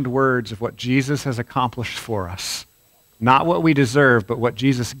sound words of what Jesus has accomplished for us, not what we deserve, but what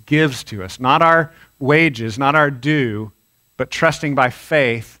Jesus gives to us, not our wages, not our due, but trusting by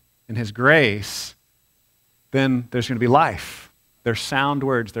faith in his grace, then there's going to be life. They're sound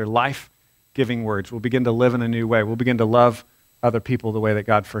words. They're life-giving words. We'll begin to live in a new way. We'll begin to love other people the way that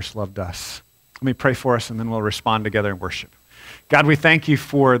God first loved us. Let me pray for us, and then we'll respond together in worship. God, we thank you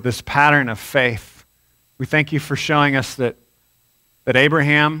for this pattern of faith. We thank you for showing us that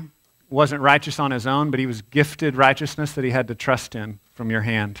Abraham wasn't righteous on his own, but he was gifted righteousness that he had to trust in from your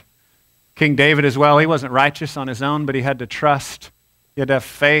hand. King David as well, he wasn't righteous on his own, but he had to trust. He had to have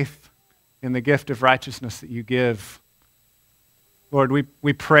faith in the gift of righteousness that you give. Lord,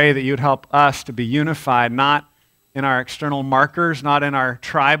 we pray that you'd help us to be unified, not in our external markers, not in our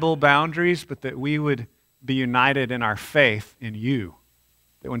tribal boundaries, but that we would be united in our faith in you.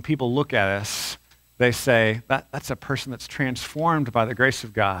 That when people look at us, they say, that's a person that's transformed by the grace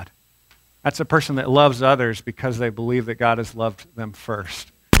of God. That's a person that loves others because they believe that God has loved them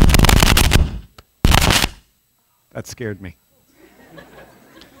first. That scared me.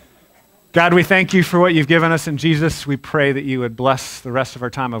 God, we thank you for what you've given us in Jesus. We pray that you would bless the rest of our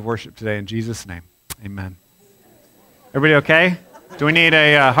time of worship today. In Jesus' name, amen. Everybody okay? Do we need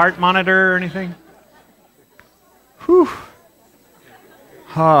a heart monitor or anything? Whew.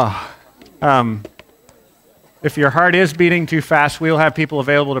 If your heart is beating too fast, we'll have people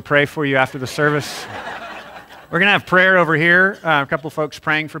available to pray for you after the service. We're going to have prayer over here. A couple of folks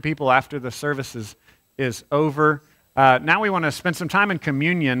praying for people after the service is over. Now we want to spend some time in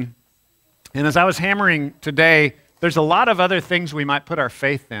communion. And as I was hammering today, there's a lot of other things we might put our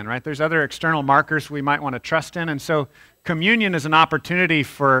faith in, right? There's other external markers we might want to trust in. And so communion is an opportunity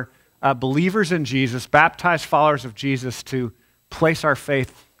for believers in Jesus, baptized followers of Jesus, to place our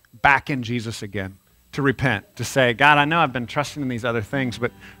faith back in Jesus again, to repent, to say, God, I know I've been trusting in these other things,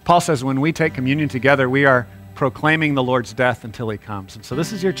 but Paul says when we take communion together, we are proclaiming the Lord's death until he comes. And so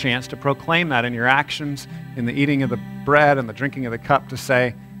this is your chance to proclaim that in your actions, in the eating of the bread and the drinking of the cup, to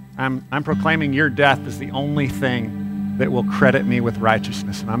say, I'm proclaiming your death is the only thing that will credit me with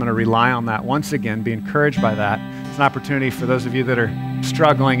righteousness. And I'm going to rely on that once again, be encouraged by that. It's an opportunity for those of you that are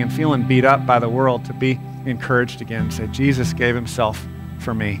struggling and feeling beat up by the world to be encouraged again. Say, Jesus gave himself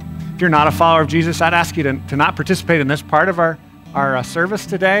for me. If you're not a follower of Jesus, I'd ask you to not participate in this part of our service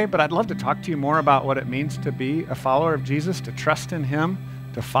today, but I'd love to talk to you more about what it means to be a follower of Jesus, to trust in him,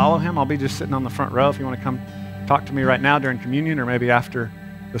 to follow him. I'll be just sitting on the front row if you want to come talk to me right now during communion or maybe after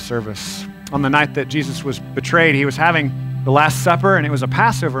the service. On the night that Jesus was betrayed, he was having the Last Supper, and it was a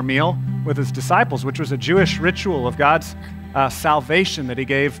Passover meal with his disciples, which was a Jewish ritual of God's salvation that he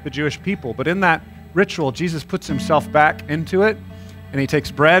gave the Jewish people. But in that ritual, Jesus puts himself back into it, and he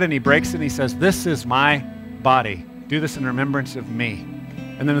takes bread and he breaks it and he says, "This is my body. Do this in remembrance of me."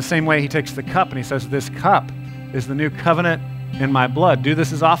 And then the same way he takes the cup and he says, "This cup is the new covenant in my blood. Do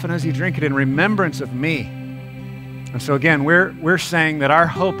this as often as you drink it in remembrance of me." And so again, we're saying that our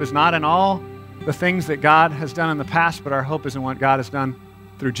hope is not in all the things that God has done in the past, but our hope is in what God has done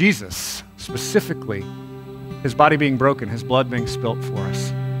through Jesus, specifically his body being broken, his blood being spilt for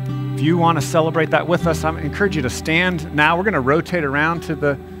us. If you want to celebrate that with us, I encourage you to stand now. We're going to rotate around to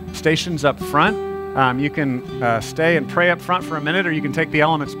the stations up front. You can stay and pray up front for a minute, or you can take the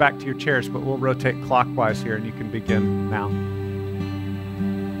elements back to your chairs, but we'll rotate clockwise here and you can begin now.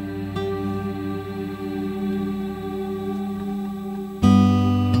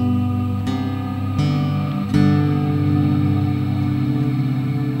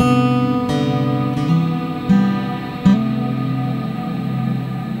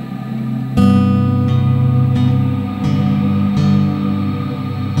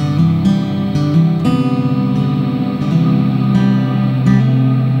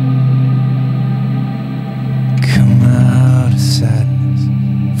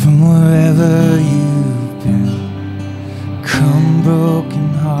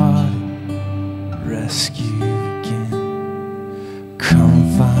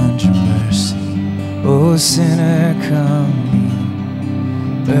 Sinner, come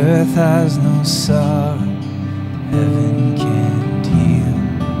near. Earth has no sorrow, heaven can't heal.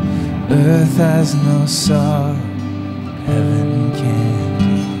 Earth has no sorrow, heaven can't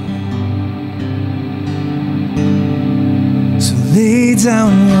heal. So lay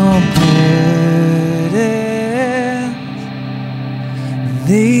down your burden,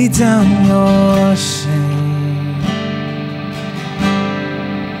 lay down your shame.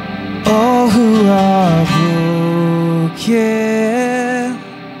 All who are broken,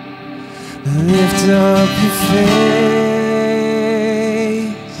 lift up your face.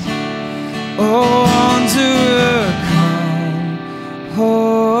 Oh, wanderer, come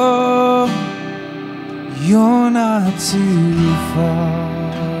home. You're not too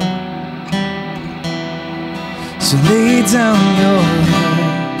far. So lay down your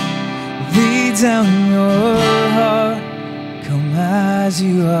head, lay down your heart. Come as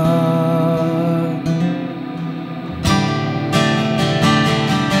you are.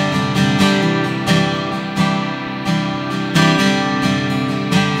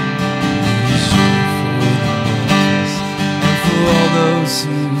 And for all those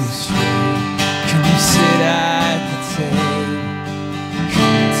who stray, come sit at the table.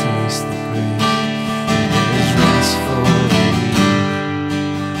 Come taste the grace. There's rest for you,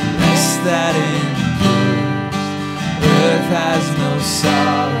 rest that endures. Earth has no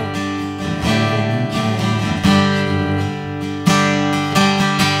sorrow, heaven can't cure.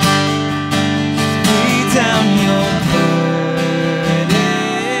 Lay down your burdens,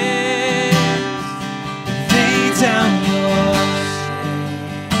 lay down your shame.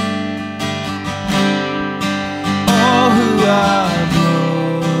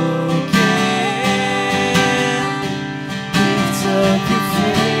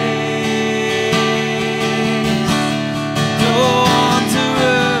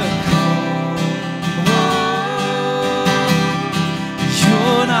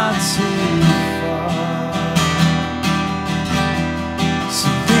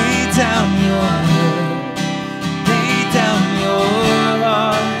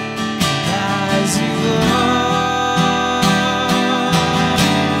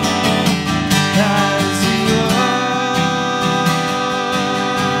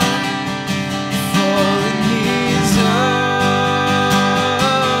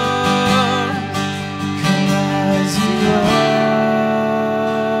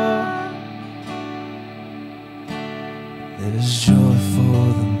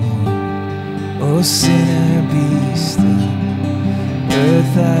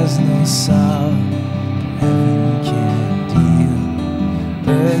 has no sound, heaven can't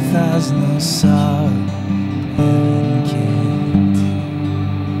heal. Earth has no sound, heaven can't heal.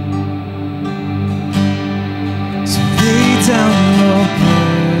 So lay down your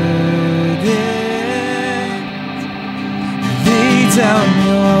burden, lay down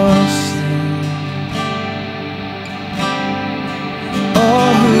your sin.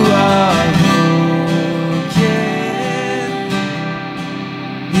 All who are broken,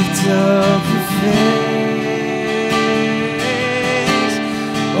 lift up your face.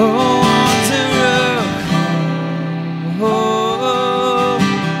 Oh, wanderer, come home.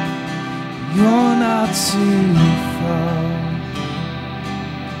 You're not too far.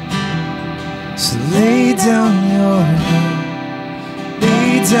 So lay down your head,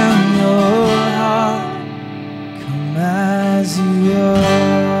 lay down your heart. Come as you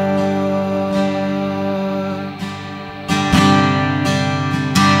are.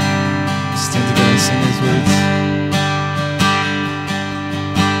 Stand together and sing these words.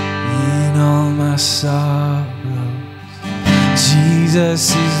 In all my sorrows, Jesus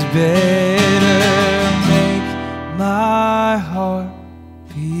is better. Make my heart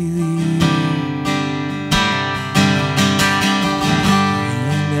believe.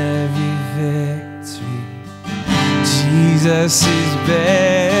 In every victory, Jesus is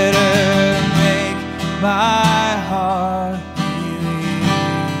better. Make my heart believe.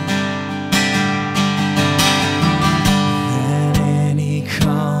 Than any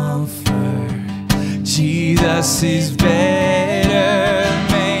comfort, Jesus is better.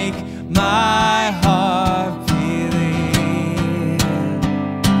 Make my heart believe.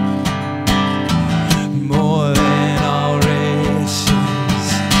 More than all riches,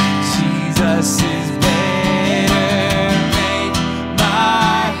 Jesus is better. Make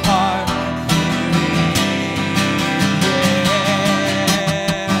my heart believe.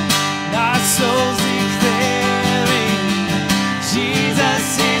 Yeah. Our souls declaring Jesus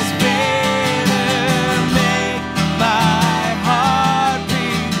is better. Make my heart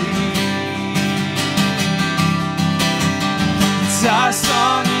believe. It's our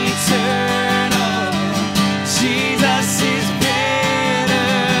song eternal. Jesus is better.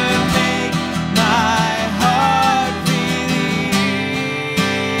 Make my heart believe.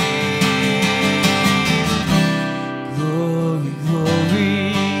 Glory, glory.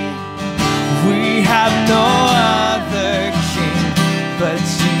 We have no other king but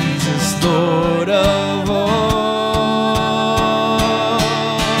Jesus, Lord of all.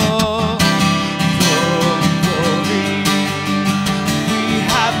 Glory, glory. We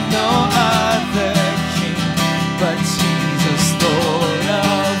have no other king but Jesus, Lord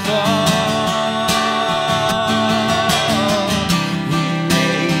of all. We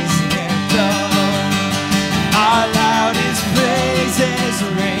raise an anthem, our loudest praises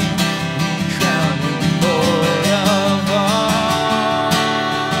ring. We crown Him Lord of all.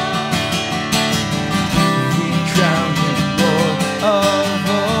 We crown Him Lord of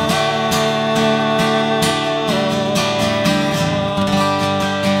all.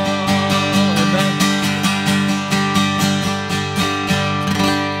 Amen.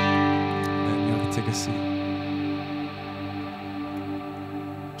 Amen. You can take a seat.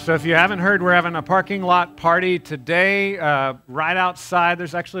 So if you haven't heard, we're having a parking lot party today. Right outside,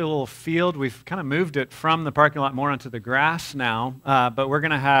 there's actually a little field. We've kind of moved it from the parking lot more onto the grass now. But we're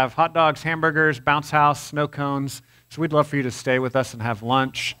going to have hot dogs, hamburgers, bounce house, snow cones. So we'd love for you to stay with us and have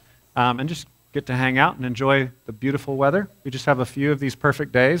lunch and just get to hang out and enjoy the beautiful weather. We just have a few of these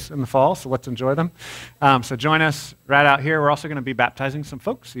perfect days in the fall, so let's enjoy them. So join us right out here. We're also going to be baptizing some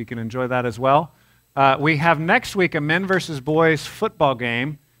folks, so you can enjoy that as well. We have next week a men versus boys football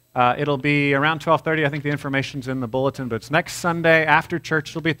game. It'll be around 12:30. I think the information's in the bulletin, but it's next Sunday after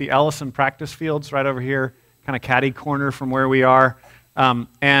church. It'll be at the Ellison practice fields right over here, kind of catty corner from where we are.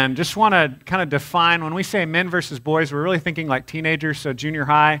 And just want to kind of define, when we say men versus boys, we're really thinking like teenagers, so junior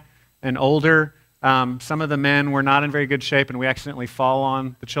high and older. Some of the men were not in very good shape, and we accidentally fall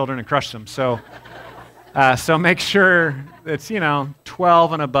on the children and crush them. So make sure it's,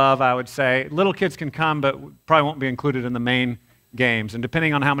 12 and above, I would say. Little kids can come, but probably won't be included in the main games. And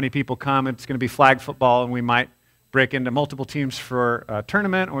depending on how many people come, it's going to be flag football, and we might break into multiple teams for a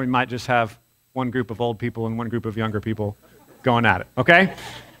tournament, or we might just have one group of old people and one group of younger people going at it, okay?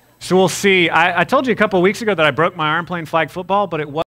 So we'll see. I told you a couple of weeks ago that I broke my arm playing flag football, but it was